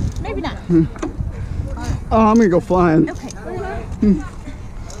 Woo! Maybe not. Oh, I'm gonna go flying. Okay.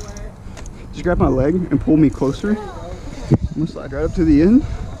 Just grab my leg and pull me closer. I'm gonna slide right up to the end.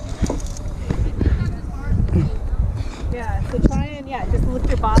 Yeah, so try and, just lift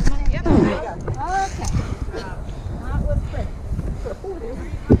your bottom up. Yep. There you go. Okay. That was quick.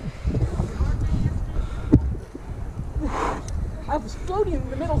 I was floating in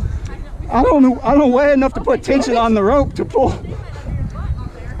the middle. I don't weigh enough to put tension on the rope to pull.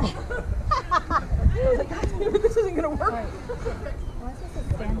 This isn't gonna work.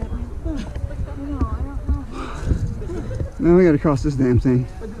 Now we gotta cross this damn thing.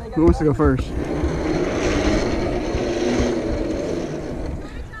 Who wants to go first?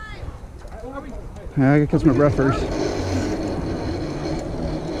 Yeah, I gotta catch my breath first.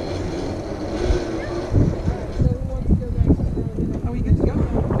 Are we good to go?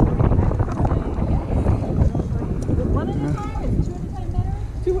 One at a time? Is 2 at a time better?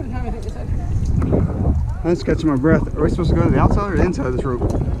 2 at a time, I think they said. I'm just catching my breath. Are we supposed to go to the outside or the inside of this rope?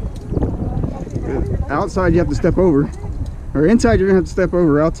 The outside you have to step over. Or inside you're gonna have to step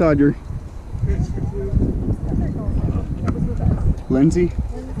over. Outside you're... Lindsay?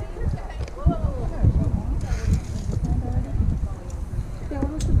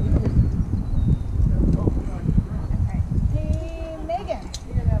 Hey, Megan.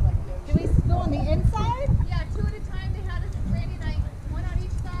 Do we go on the inside? Yeah, 2 at a time. They had us, Randy and I, 1 on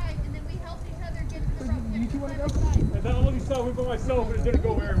each side, and then we helped each other get to the rope. You two want to go? And that only saw me by myself, but it didn't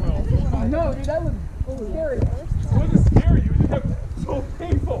go very well. No, dude, that was scary. It wasn't scary, it was just so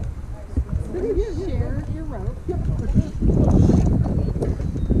painful. Share your rope. So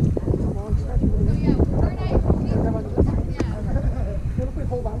yeah, her and I, yeah. What if we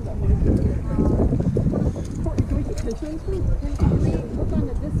hold on to that one? Courtney, can we keep tension? Can we hook on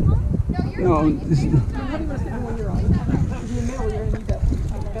to this one? No, you're No, fine. this Stay is... inside. How do you want to sit when you're on? If you're in the middle, you're going to need that.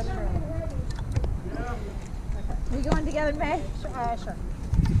 We going together, May? Sure.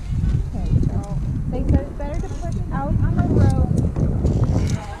 Okay, so they said it's better to push out on the rope.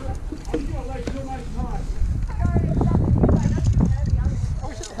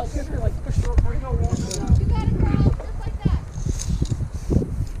 Help you like push the rope. You got it, girl. Just like that.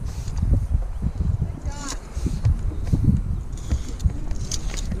 You got it.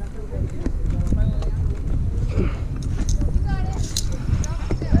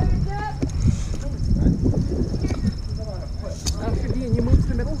 After D and you move to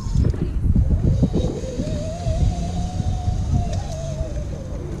the middle.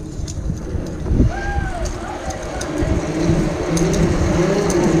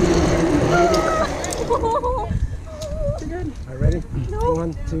 Are you ready?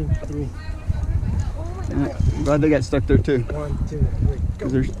 1, 2, 3. I'm glad they got stuck there too. 1, 2, 3.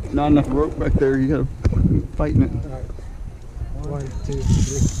 Because there's not enough rope back there. You gotta fighting it. All right. 1, 2, 3.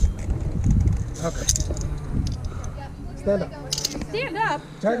 Okay. Stand up. Stand up.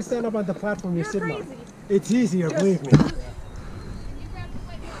 Try to stand up on the platform you're sitting on. It's easier, believe me.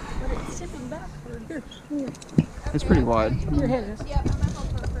 It's pretty wide. Your hand is. Yep, I'm gonna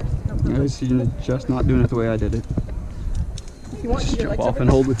help her first. At least you're just not doing it the way I did it. You want Just your jump legs off up and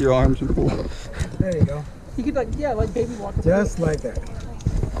hold with your arms and pull. There you go. You could like baby walk. Just like that.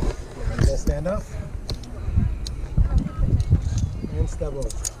 Then stand up. And step over.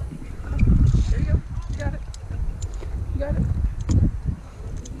 There you go. You got it. You got it.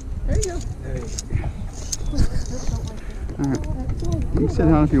 There you go. There you go. Alright. You can sit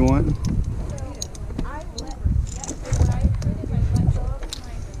down if you want.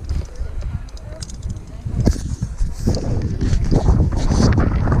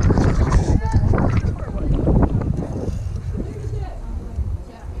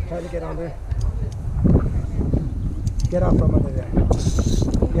 Try to get on there. Get out from under there.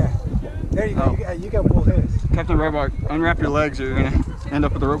 Yeah. There you go. You can pull his. Captain Robot, unwrap your legs or you're gonna end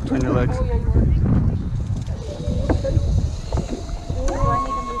up with a rope between your legs. Oh, yeah, you are.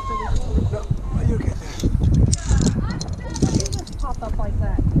 No, you get there. Pop up like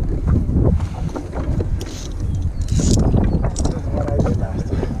that.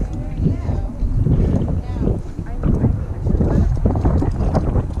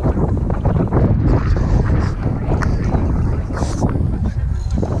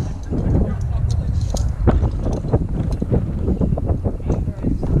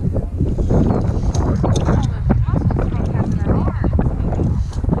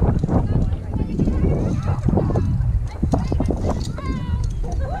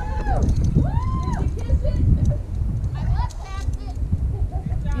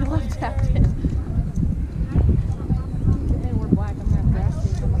 love tapped in. And we're black. I'm gonna have grass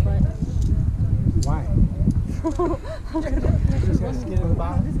stains on my butt. Why? Just gonna skid to the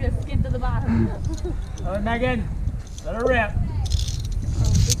bottom. I'm just gonna skid to the bottom. All right, Megan, let her rip.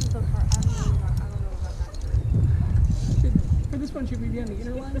 This is the part I don't know about that. For this one, should we be on the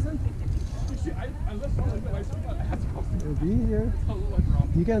inner lines then? It'll be easier.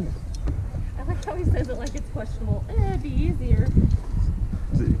 You can. I like how he says it like it's questionable. It'd be easier.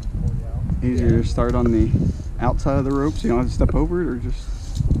 Is it easier to start on the outside of the rope so you don't have to step over it, or just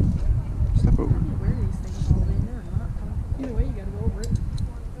step over it? Where these things all in there or not? Either way, you gotta go over it.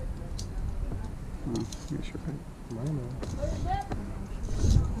 Oh, yeah, sure. I don't know.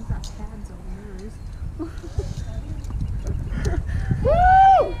 He's got pads on yours.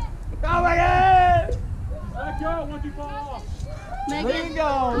 Go, Megan! Let go once you fall off. There you Megan,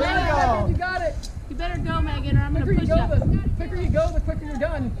 go, there you go. You got it. you better go, Megan, or I'm The gonna quicker push you go, you. the quicker you go, the quicker you're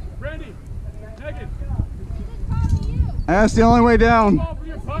done. Randy, Megan, That's the only way down. fall from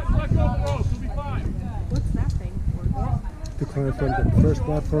your butt and let go of the rope. You'll be fine. What's that thing for? To climb from the first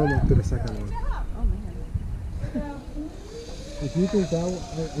platform up to the second one. Oh man. If you think that one,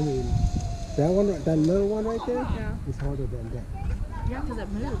 that one, that little one right there, Yeah. is harder than that. Yeah, because it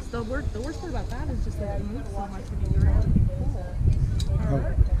moves. The worst part about that is just that it moves so much when you around and you pull.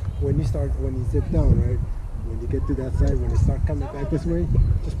 When you zip down, right? When you get to that side, when you start coming back this way,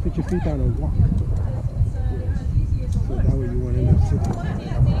 just put your feet down and walk. Yeah. So that way you won't end up sitting.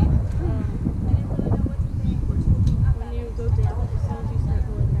 When you go down, as soon as you start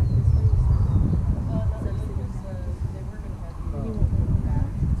going back this way, you start sitting down. And you won't go back.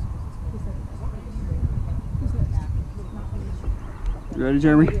 You ready,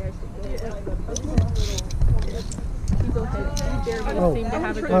 Jeremy? You go ahead. You Jeremy seem to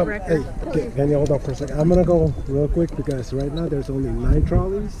have a good record. Hey, okay, can you hold on for a second? I'm gonna go real quick because right now there's only 9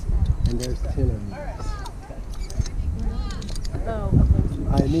 trolleys and there's 10 of these. Oh,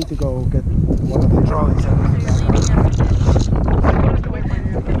 I need to go get one of the trolleys. so you're leaving us again. You want us to wait for you?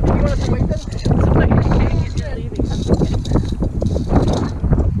 You want us to wait then? So like you're leaving us again.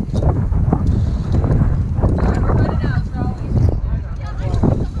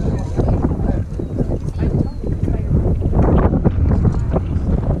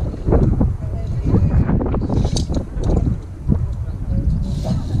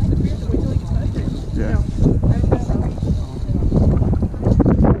 Yeah.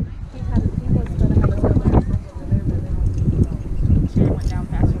 Went down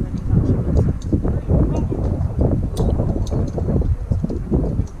faster than he thought she would.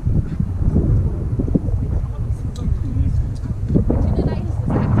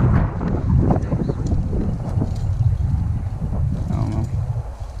 I don't know.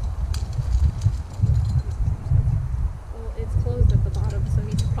 Well, it's closed at the bottom, so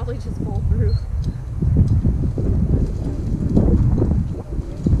he should probably just fall through.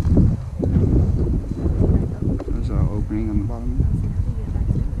 There's an opening on the bottom.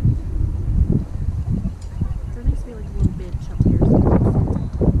 There needs to be like a little bench up here.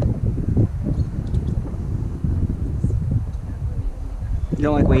 So You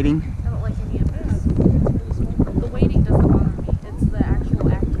don't like waiting? I don't like any of this. The waiting doesn't bother me. It's the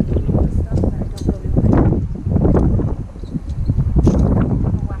actual act of doing the stuff that I don't really like.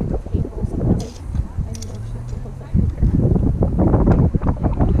 The lack of cables and really. I need those shit cables up here.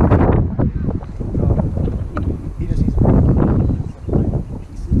 He just needs pieces.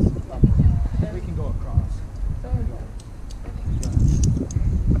 We can go across.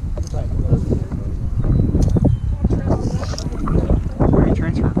 Where you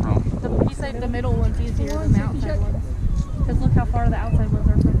transfer from? He said the middle one's easier than the outside ones. Because look how far the outside ones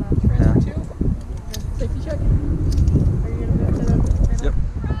are from the Yeah. Safety check. Are you gonna move to the middle? Yep.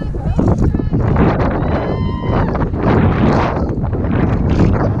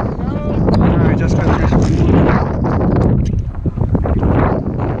 Alright, just got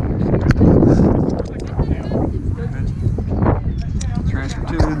transfer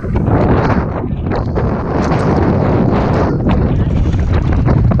to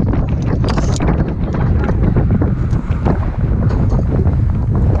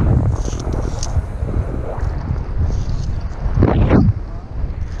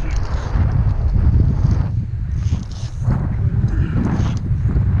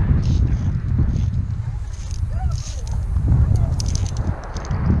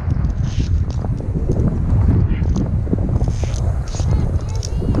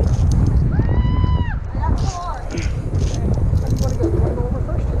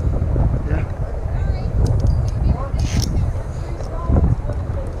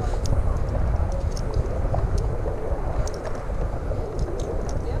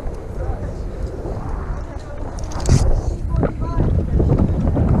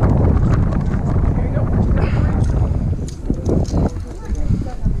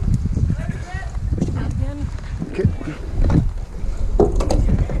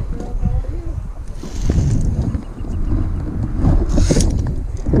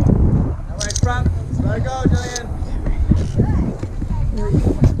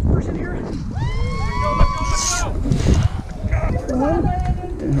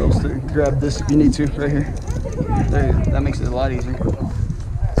It helps to grab this if you need to, right here. There, that makes it a lot easier.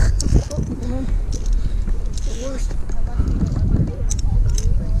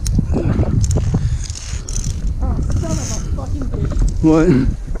 What?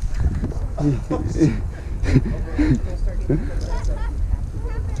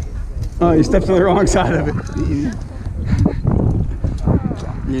 Oh, you stepped to the wrong side of it.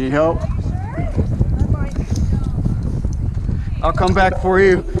 You need help? I'll come back for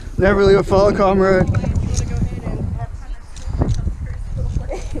you. Never leave a fallen comrade.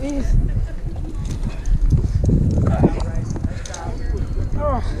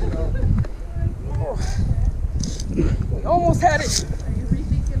 We almost had it.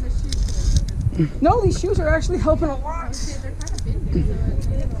 No, these shoes are actually helping a lot.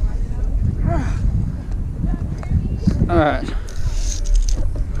 All right.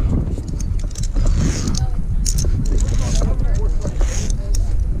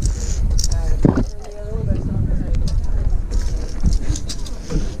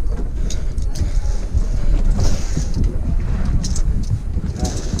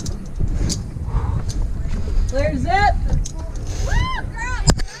 There's it.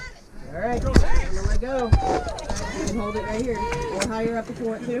 All right, let go. You can hold it right here, or higher up if you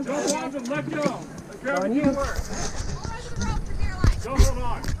want to. Don't hold and let go. Grab On it you. to work. Don't hold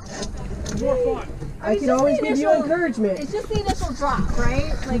on. More fun. I can always give you encouragement. It's just the initial drop,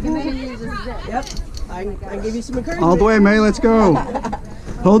 right? Like, and then you just zip. Yep, I can give you some encouragement. All the way, May. Let's go.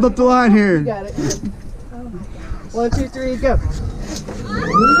 Hold up the line here. You got it. 1, 2, 3, go.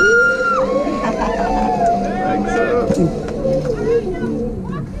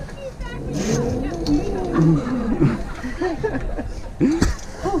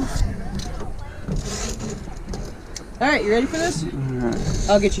 All right, you ready for this? Alright.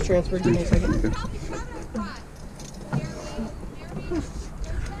 I'll get you transferred. Give me a second.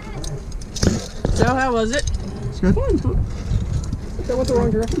 So, how was it? It's good. That went the wrong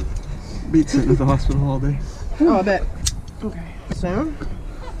direction. Beat sitting at the hospital all day. Oh, I bet. Okay, so.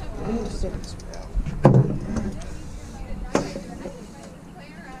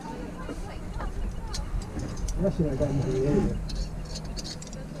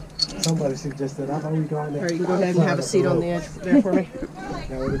 Somebody suggested, I thought we go on there. All right, you can go ahead and have a seat on the edge there for me.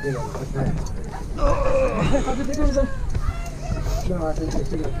 That would have been a lot better. No, I think it's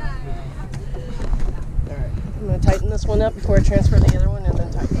good. All right, I'm going to tighten this one up before I transfer the other one and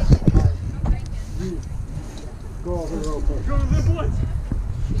then tighten this one. Go over the road first. Go to the woods.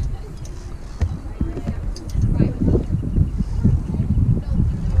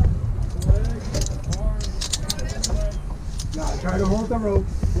 Now, try to hold the rope.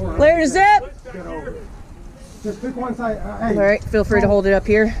 Clear to zip. Get over it. Just pick one side. Hey, All right, feel free to hold it up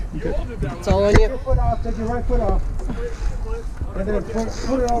here. It's all on take you. your foot off, take your right foot off. And then put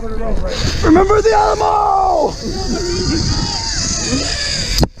it over the rope right there. Remember the Alamo!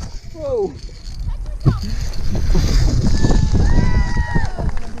 Whoa.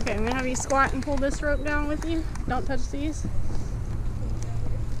 Okay, I'm gonna have you squat and pull this rope down with you. Don't touch these.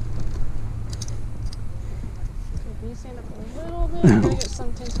 Okay, can you stand up a little bit? I'm gonna get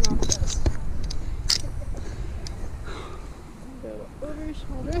some tension off this. Go over your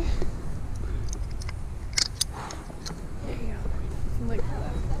shoulder. There you go. Like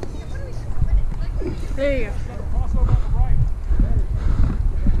that. There you go.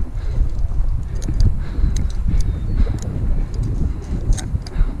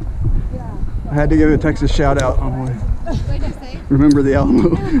 I had to give a Texas shout out on my. What did you say? Remember the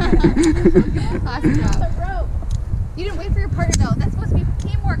Alamo. Awesome job. You didn't wait for your partner though. That's supposed to be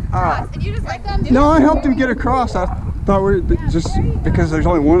teamwork across, and you just let them do No, I helped him get across. I thought we were just because there's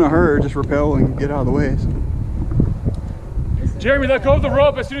only one of her, just rappel and get out of the way. So. Jeremy, let go of the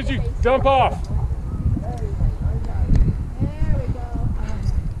rope as soon as you dump off. There we go.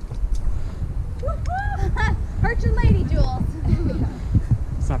 Hurt your lady, Jules.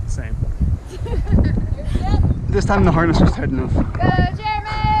 It's not the same. This time the harness was tight enough. Go,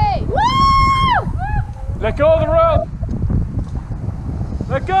 Jeremy! Woo! Let go of the rope.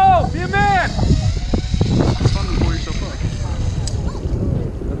 Let go. Be a man. It's fun to pull yourself up.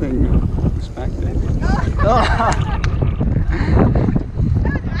 That thing smacked it. Whoa!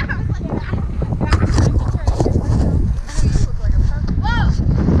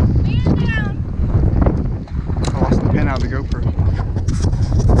 Man down! I lost the pin out of the GoPro.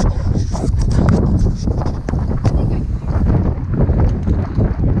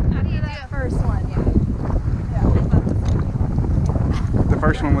 First one, The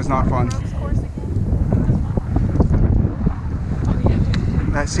first one was not fun.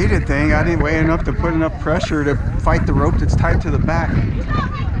 That seated thing, I didn't weigh enough to put enough pressure to fight the rope that's tied to the back.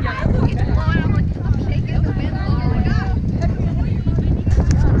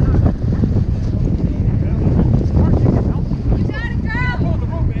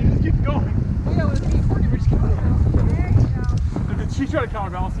 She tried to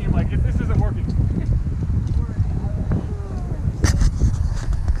counterbalance me. I'm like, this isn't working.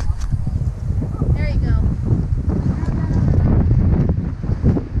 There you go.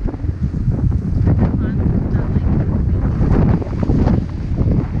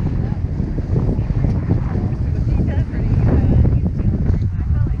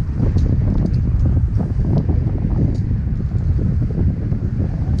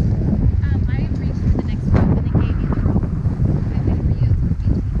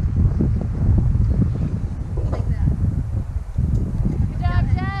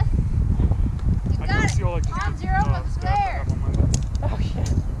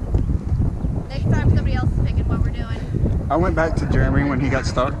 I went back to Jeremy when he got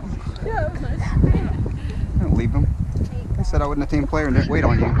stuck. Yeah, it was nice. I didn't leave him. He said I wasn't a team player and didn't wait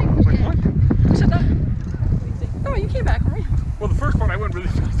on you. I was like, what? Who said that? Oh, you came back, right? Well, the first part I went really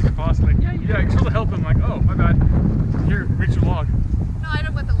fast to boss. Like, yeah, I tried to help him. Like, oh, my bad. Here, reach your log. No, I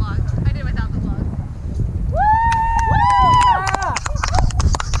did with the log. I did without the log. Woo!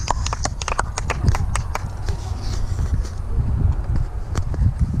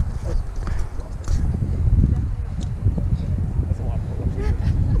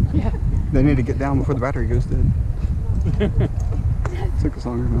 They need to get down before the battery goes dead. Took us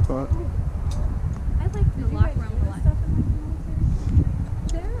longer than I thought. I like the locker room a lot.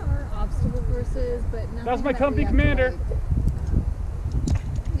 There are obstacle courses, but nothing. That's my that company we have commander. To,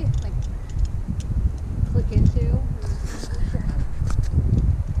 like click into.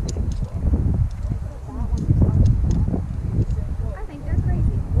 I think they're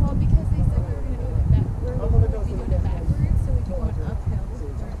crazy. Well, because they said we were going to do it back. We're going to be doing it backwards, so we can go uphill where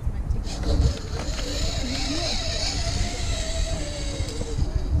it's meant to go.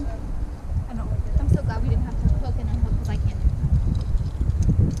 I know. I'm so glad we didn't have to hook and unhook because I can't do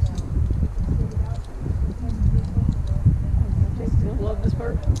I love this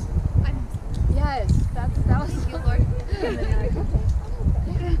part. that. Yes, that was you, Lord.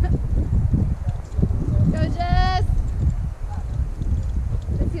 Go, Jess!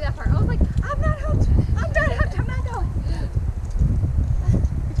 Let's see that part. I was like, I'm not hooked. I'm not hooked. I'm not going.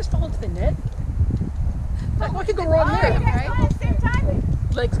 You just fall into the net. Like, what could go wrong there? Right? At the same time?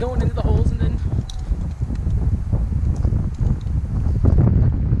 Legs going into the holes and then.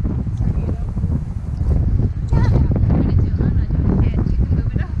 Yeah. I'm not doing it. You can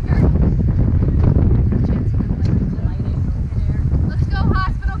move it over. Let's go,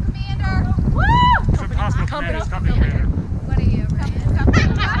 hospital commander. Woo! Except hospital commander is company commander. What are you, Company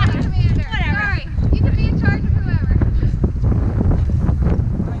commander. Sorry. You can be in charge of whoever.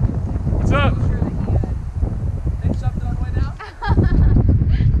 What's up? Think something on the way down?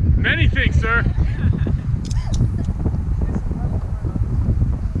 Many things, sir.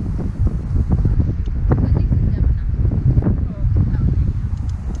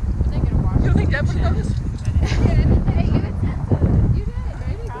 You don't think Deb would know this?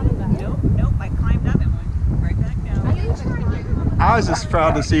 Nope, I climbed up and went right back down. I was just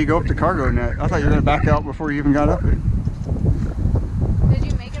proud to see you go up the cargo net. I thought you were going to back out before you even got up it. Did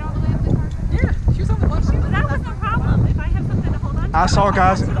you make it all the way up the car? Yeah, she was on the bus. But that was no problem. If I have something to hold on to, I saw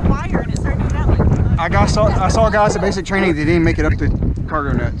guys. to the wire and it started doing that like. I saw guys at basic training that didn't make it up the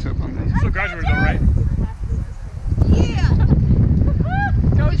cargo net. So Still graduated though, right? Yeah.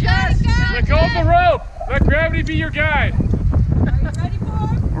 Go, Jess! Let go of the rope. Let gravity be your guide.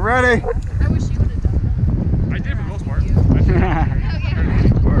 we're ready. I wish you would have done I did for the most part. that. Okay.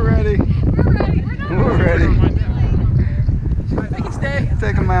 We're ready. We're ready. We're not We're ready. They can stay.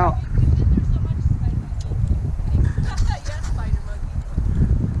 Take them out.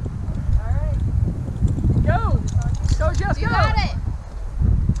 Go! Go, Jess, You go! got it.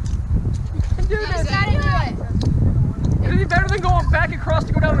 You can do You this. gotta do it. It'll be better than going back across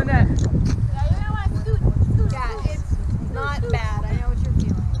to go down the net. Yeah, it's not bad. I know what you're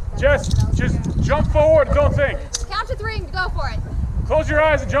feeling. Just jump forward. Don't think. Count to 3 and go for it. Close your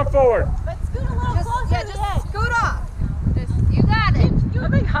eyes and jump forward. Just scoot off. You got it. I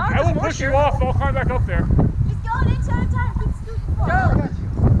think high I is will more push you sure. off. I'll climb back up there. Just go an inch at a time. Keep scooting Go!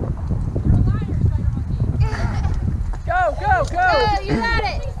 Go, go, go! You got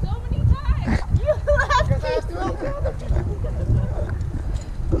it. So many times. You left me.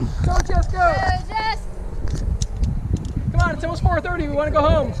 Go, Jess, go! Jess. Come on, it's almost 4:30. We want to go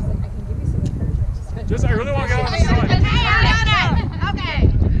home. Just, I really want to get out of the sun. Hey, I got it. Okay.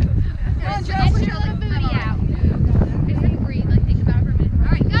 Put your little booty out. Just breathe, like think about it for a minute.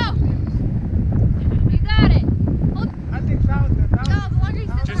 Alright, go! You got it. Hold. I think that was No, the longer you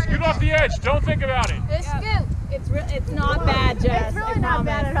sit, Just scoot off the edge. Don't think about it. Just scoot. It's not bad, Jess. It's really not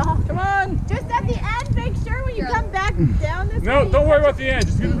bad at all. Come on. Just at the end, make sure when you come back down this No, way, don't worry about the end.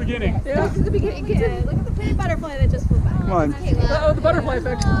 Just do the beginning. This is the beginning. Good. Look at the pretty butterfly that just flew by. Come on. Oh, the butterfly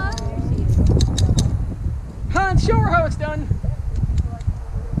effect. Hans, show her how it's done.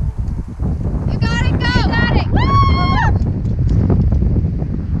 You got it, go! You got it!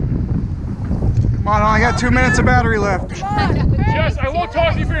 Come on, I got 2 minutes of battery left. Jess, I won't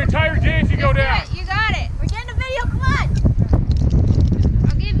talk to you for your entire day if you go down. You got it. We're getting a video. Come on.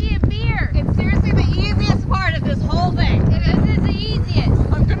 I'll give you a beer. It's seriously the easiest part of this whole thing. This is the easiest.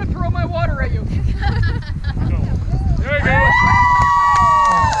 I'm gonna throw my water at you. There you go.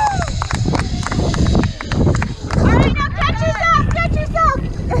 All right, now catch yourself. Catch yourself.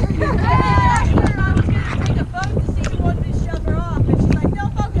 I was going to take a boat to see who wanted to shove her off, and she's like,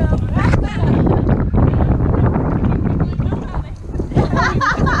 nope, I'll go.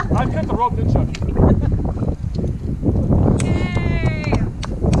 I've hit the rope, didn't you?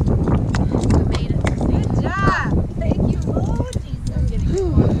 Good job. Thank you, Lord Jesus.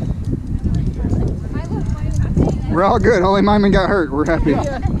 We're all good. Only Myman got hurt. We're happy.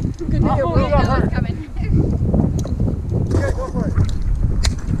 Good to Oh, hear. you got hurt. Coming. Okay, go for it.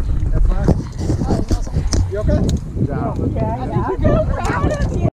 That's fine. You okay? Yeah.